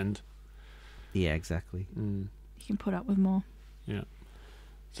to the end. Yeah, exactly. You can put up with more. Yeah.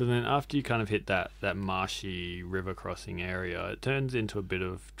 So then after you kind of hit that marshy river crossing area, it turns into a bit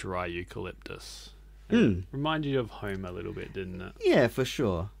of dry eucalyptus. Remind you of home a little bit, didn't it? Yeah, for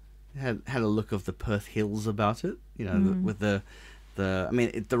sure. Had a look of the Perth Hills about it, with the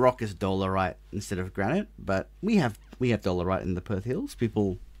rock is dolerite instead of granite, but we have dolerite in the Perth Hills.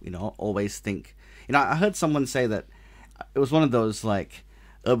 People, always think, I heard someone say that it was one of those like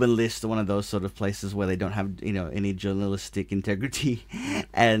Urban List, or one of those sort of places where they don't have any journalistic integrity,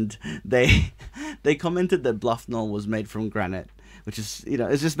 and they commented that Bluff Knoll was made from granite, which is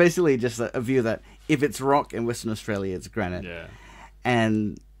it's just basically just a view that if it's rock in Western Australia, it's granite. Yeah.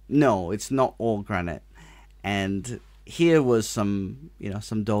 And no, it's not all granite. And here was some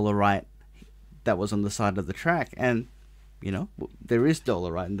dolerite that was on the side of the track, and there is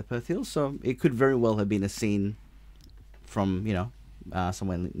dolerite in the Perth Hills, so it could very well have been a scene from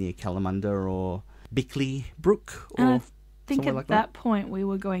somewhere near Kalamunda or Bickley Brook, or And I think at like that point we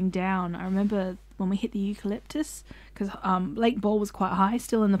were going down. I remember when we hit the eucalyptus, because Lake Ball was quite high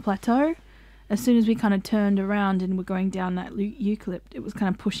still in the plateau. As soon as we kind of turned around and were going down that eucalypt, it was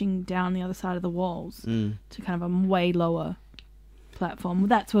kind of pushing down the other side of the walls to kind of a way lower platform.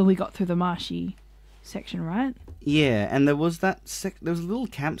 That's where we got through the marshy section, right? Yeah, and there was there was a little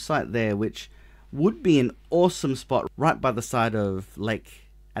campsite there which would be an awesome spot right by the side of Lake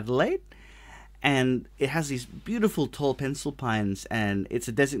Adelaide. And it has these beautiful tall pencil pines, and it's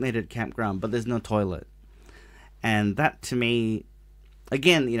a designated campground, but there's no toilet. And that, to me,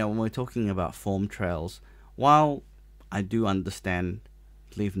 again, when we're talking about form trails, while I do understand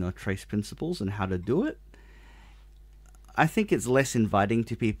leave no trace principles and how to do it, I think it's less inviting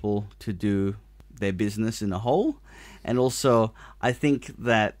to people to do their business in a hole. And also, I think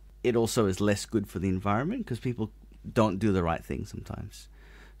that it also is less good for the environment because people don't do the right thing sometimes.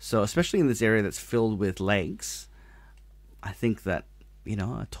 So especially in this area that's filled with lakes, I think that,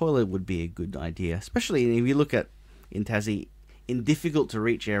 a toilet would be a good idea. Especially if you look at, in Tassie, in difficult to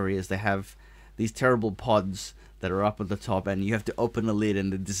reach areas, they have these terrible pods that are up at the top and you have to open the lid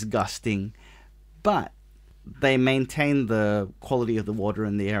and they're disgusting. But they maintain the quality of the water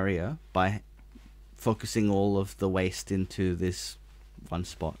in the area by focusing all of the waste into this one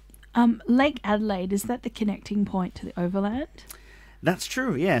spot. Lake Adelaide, is that the connecting point to the overland? That's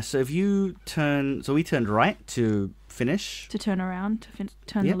true, yeah. So if you we turned right to finish. To turn around, to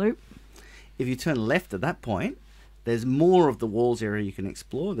turn Yep. the loop. If you turn left at that point, there's more of the walls area you can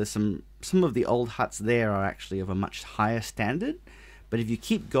explore. There's some of the old huts there are actually of a much higher standard. But if you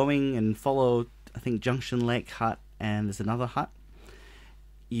keep going and follow, I think, Junction Lake Hut, and there's another hut,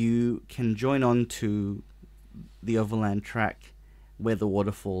 you can join on to the overland track where the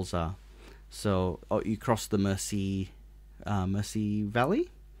waterfalls are. So you cross the Mercy Valley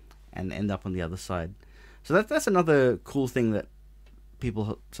and end up on the other side. So that's another cool thing that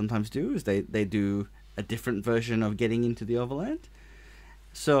people sometimes do, is they do a different version of getting into the overland.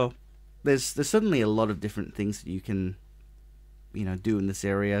 So there's certainly a lot of different things that you can do in this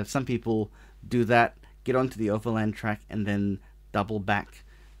area. Some people do that, get onto the overland track, and then double back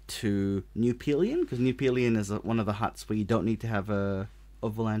to New Pelion, because New Pelion is one of the huts where you don't need to have a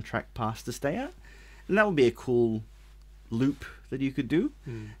overland track pass to stay at, and that would be a cool loop that you could do,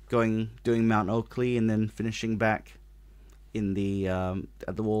 doing Mount Oakley and then finishing back in the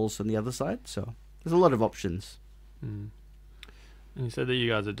at the walls on the other side. So there's a lot of options. And you said that you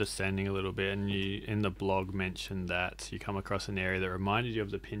guys are descending a little bit, and you in the blog mentioned that you come across an area that reminded you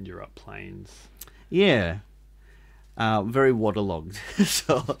of the Pinjarra Plains. Yeah. Very waterlogged.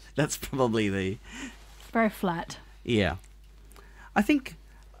 So that's probably Very flat. yeah. I think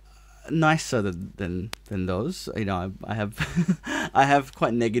nicer than those. I have I have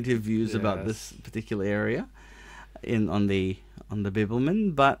quite negative views about this particular area on the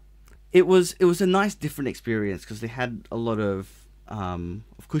Bibbulmun, but it was a nice different experience because they had a lot of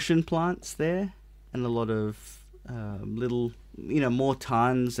cushion plants there and a lot of little more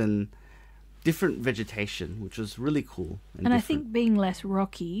tarns and different vegetation, which was really cool. And I think being less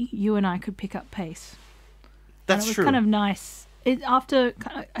rocky, you and I could pick up pace. That's true. It was true. kind of nice.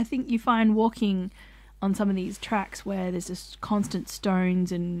 I think you find walking on some of these tracks where there's just constant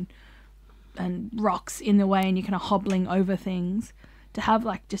stones and rocks in the way, and you're kind of hobbling over things. To have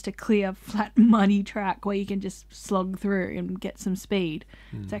like just a clear, flat, muddy track where you can just slog through and get some speed,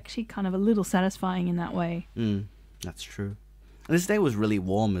 it's actually kind of a little satisfying in that way. That's true. And this day was really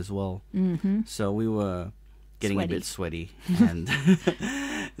warm as well. Mm-hmm. So we were getting Sweaty. a bit sweaty and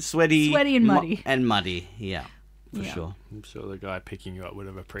sweaty and muddy. Muddy, yeah, for sure. I'm sure the guy picking you up would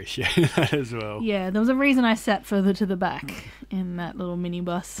have appreciated that as well. Yeah, there was a reason I sat further to the back in that little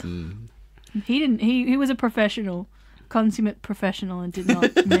minibus. He didn't. He was a professional, consummate professional, and did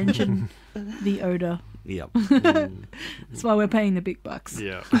not mention the odor. Yep. That's why we're paying the big bucks.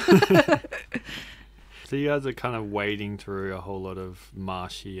 Yeah. So you guys are kind of wading through a whole lot of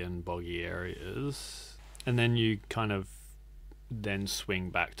marshy and boggy areas, and then you kind of then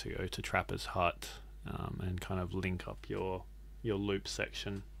swing back to go to Trapper's Hut and kind of link up your loop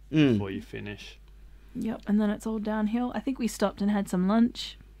section before you finish. Yep, and then it's all downhill. I think we stopped and had some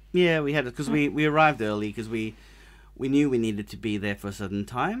lunch. Yeah, we had it because we arrived early because we knew we needed to be there for a certain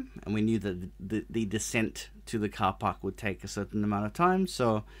time, and we knew that the descent to the car park would take a certain amount of time,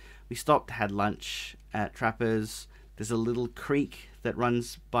 so we stopped, had lunch at Trapper's. There's a little creek that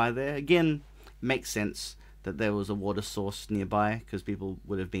runs by there. Again, makes sense that there was a water source nearby because people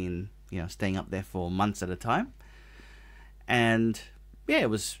would have been, staying up there for months at a time. And yeah, it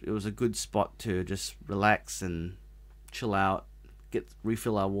was a good spot to just relax and chill out,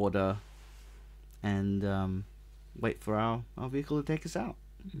 refill our water, and wait for our vehicle to take us out.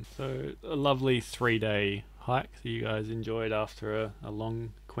 So a lovely 3-day hike that you guys enjoyed after a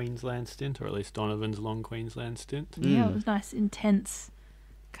long Queensland stint, or at least Donovan's long Queensland stint. Yeah, it was nice, intense,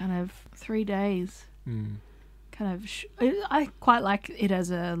 kind of 3 days. Kind of, I quite like it as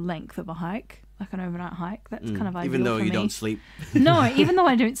a length of a hike. like an overnight hike. That's kind of ideal Even though for you me. don't sleep. No, even though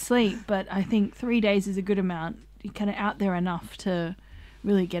I don't sleep, but I think 3 days is a good amount. You're kind of out there enough to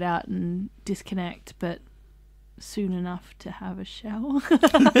really get out and disconnect, but soon enough to have a shower.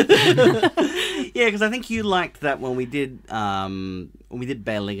 Yeah, because I think you liked that when we did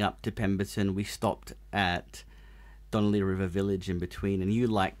bailing up to Pemberton, we stopped at Donnelly River Village in between, and you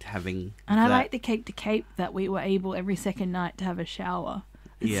liked having And that. I like the Cape to Cape that we were able every second night to have a shower.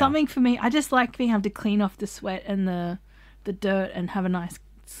 It's Yeah. something for me. I just like being able to clean off the sweat and the dirt and have a nice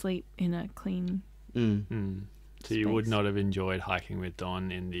sleep in a clean. So you would space. not have enjoyed hiking with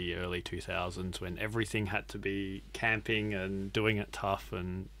Don in the early 2000s when everything had to be camping and doing it tough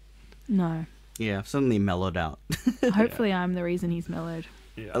and No. Yeah, I've suddenly mellowed out Hopefully I'm the reason he's mellowed.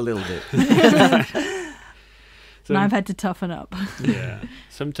 yeah. a little bit. So, And I've had to toughen up. yeah.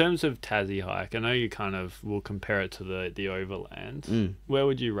 So in terms of Tassie hike, I know you kind of will compare it to the overland. Where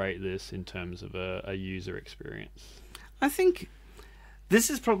would you rate this in terms of a user experience? I think this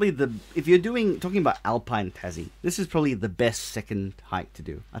is probably if you're talking about alpine Tassie, this is probably the best second hike to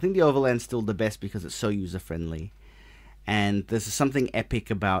do. I think the overland's still the best because it's so user friendly, and there's something epic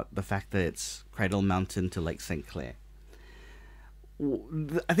about the fact that it's Cradle Mountain to Lake St. Clair.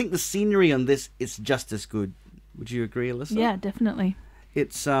 I think the scenery on this is just as good. Would you agree, Alissa? Yeah, definitely.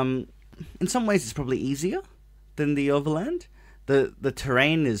 It's in some ways it's probably easier than the overland. The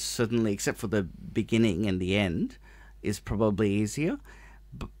terrain is certainly, except for the beginning and the end, is probably easier.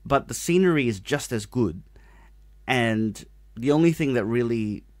 But the scenery is just as good, and the only thing that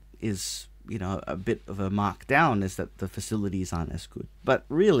really is, a bit of a markdown is that the facilities aren't as good. But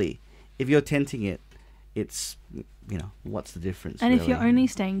really, if you're tenting it, it's, what's the difference? And if really? you're only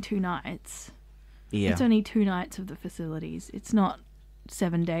staying 2 nights, Yeah. it's only 2 nights of the facilities. It's not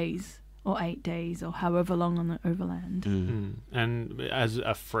 7 days or 8 days or however long on the overland. And as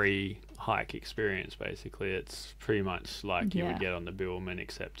a free hike experience, basically, it's pretty much like you would get on the Billman,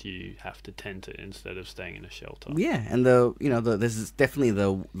 except you have to tent it instead of staying in a shelter. Yeah, and there's definitely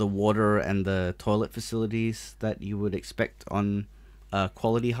the water and the toilet facilities that you would expect on a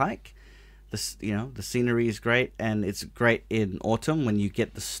quality hike. The scenery is great, and it's great in autumn when you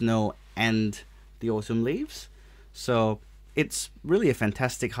get the snow and the autumn leaves. So it's really a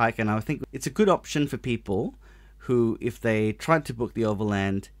fantastic hike, and I think it's a good option for people who, if they tried to book the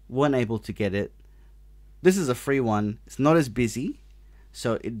overland, weren't able to get it. This is a free one. It's not as busy,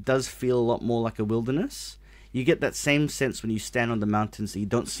 so it does feel a lot more like a wilderness. You get that same sense when you stand on the mountains that you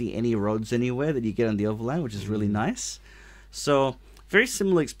don't see any roads anywhere that you get on the overland, which is really nice. So very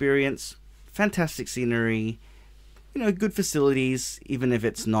similar experience, fantastic scenery, good facilities, even if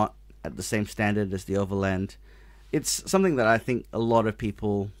it's not at the same standard as the overland. It's something that I think a lot of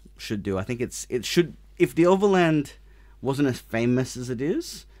people should do. I think it should. If the overland wasn't as famous as it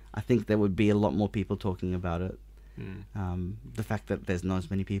is, I think there would be a lot more people talking about it. The fact that there's not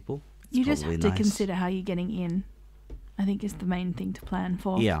as many people, You just have probably to nice. consider how you're getting in. I think is the main thing to plan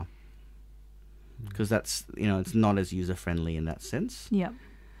for. Yeah, because that's it's not as user friendly in that sense. Yep.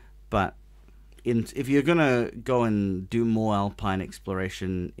 But if you're gonna go and do more alpine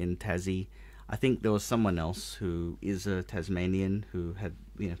exploration in Tassie, I think there was someone else who is a Tasmanian who had,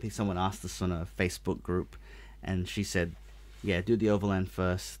 I think someone asked us on a Facebook group, and she said, yeah, do the overland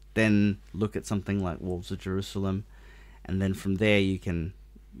first, then look at something like Walls of Jerusalem, and then from there you can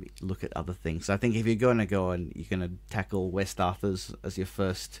look at other things. So I think if you're going to go and you're going to tackle West Arthur's as your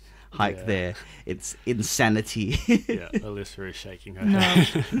first hike there, it's insanity. Yeah, Alissa is shaking her No.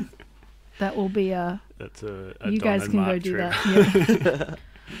 head. That will be a. That's a You Don guys and can go Mark do trip. that. Yeah.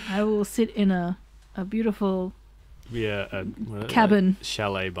 I will sit in a beautiful Yeah, cabin. a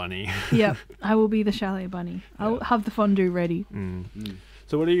chalet bunny. Yep. I will be the chalet bunny. I'll have the fondue ready.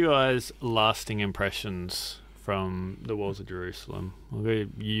 So what are you guys' lasting impressions from the Walls of Jerusalem? I'll go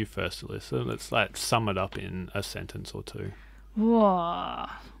you first, Alissa. Let's sum it up in a sentence or two. Whoa.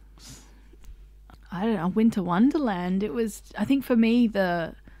 I don't know. Winter Wonderland. It was, I think for me,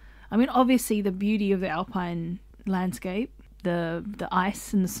 obviously the beauty of the alpine landscape, the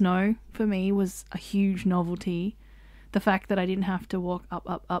ice and the snow for me was a huge novelty. The fact that I didn't have to walk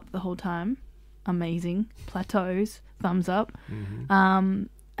up the whole time, amazing. Plateaus, thumbs up. And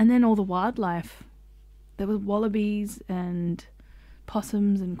then all the wildlife. There were wallabies and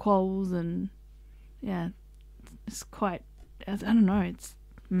possums and quolls, and yeah, it's quite, I don't know, it's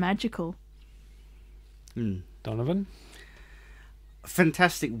magical. Donovan?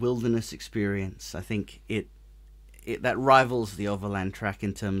 Fantastic wilderness experience. I think it that rivals the overland track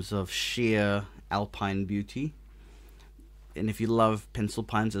in terms of sheer alpine beauty. And if you love pencil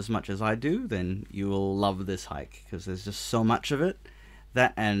pines as much as I do, then you will love this hike because there's just so much of it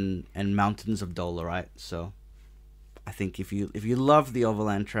That and mountains of Dolerite. So I think if you love the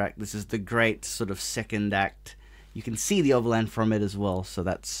overland track, this is the great sort of second act. You can see the overland from it as well, so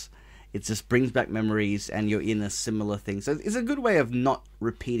it just brings back memories, and you're in a similar thing. So it's a good way of not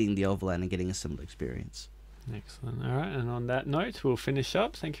repeating the overland and getting a similar experience. Excellent. All right, and on that note, we'll finish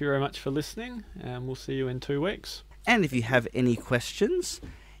up. Thank you very much for listening, and we'll see you in 2 weeks. And if you have any questions,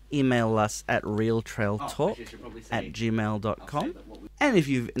 email us at realtrailtalk@gmail.com. And if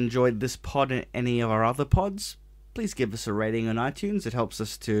you've enjoyed this pod and any of our other pods, please give us a rating on iTunes. It helps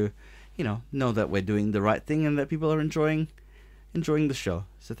us to, know that we're doing the right thing and that people are enjoying the show.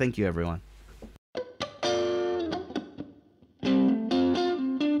 So thank you, everyone.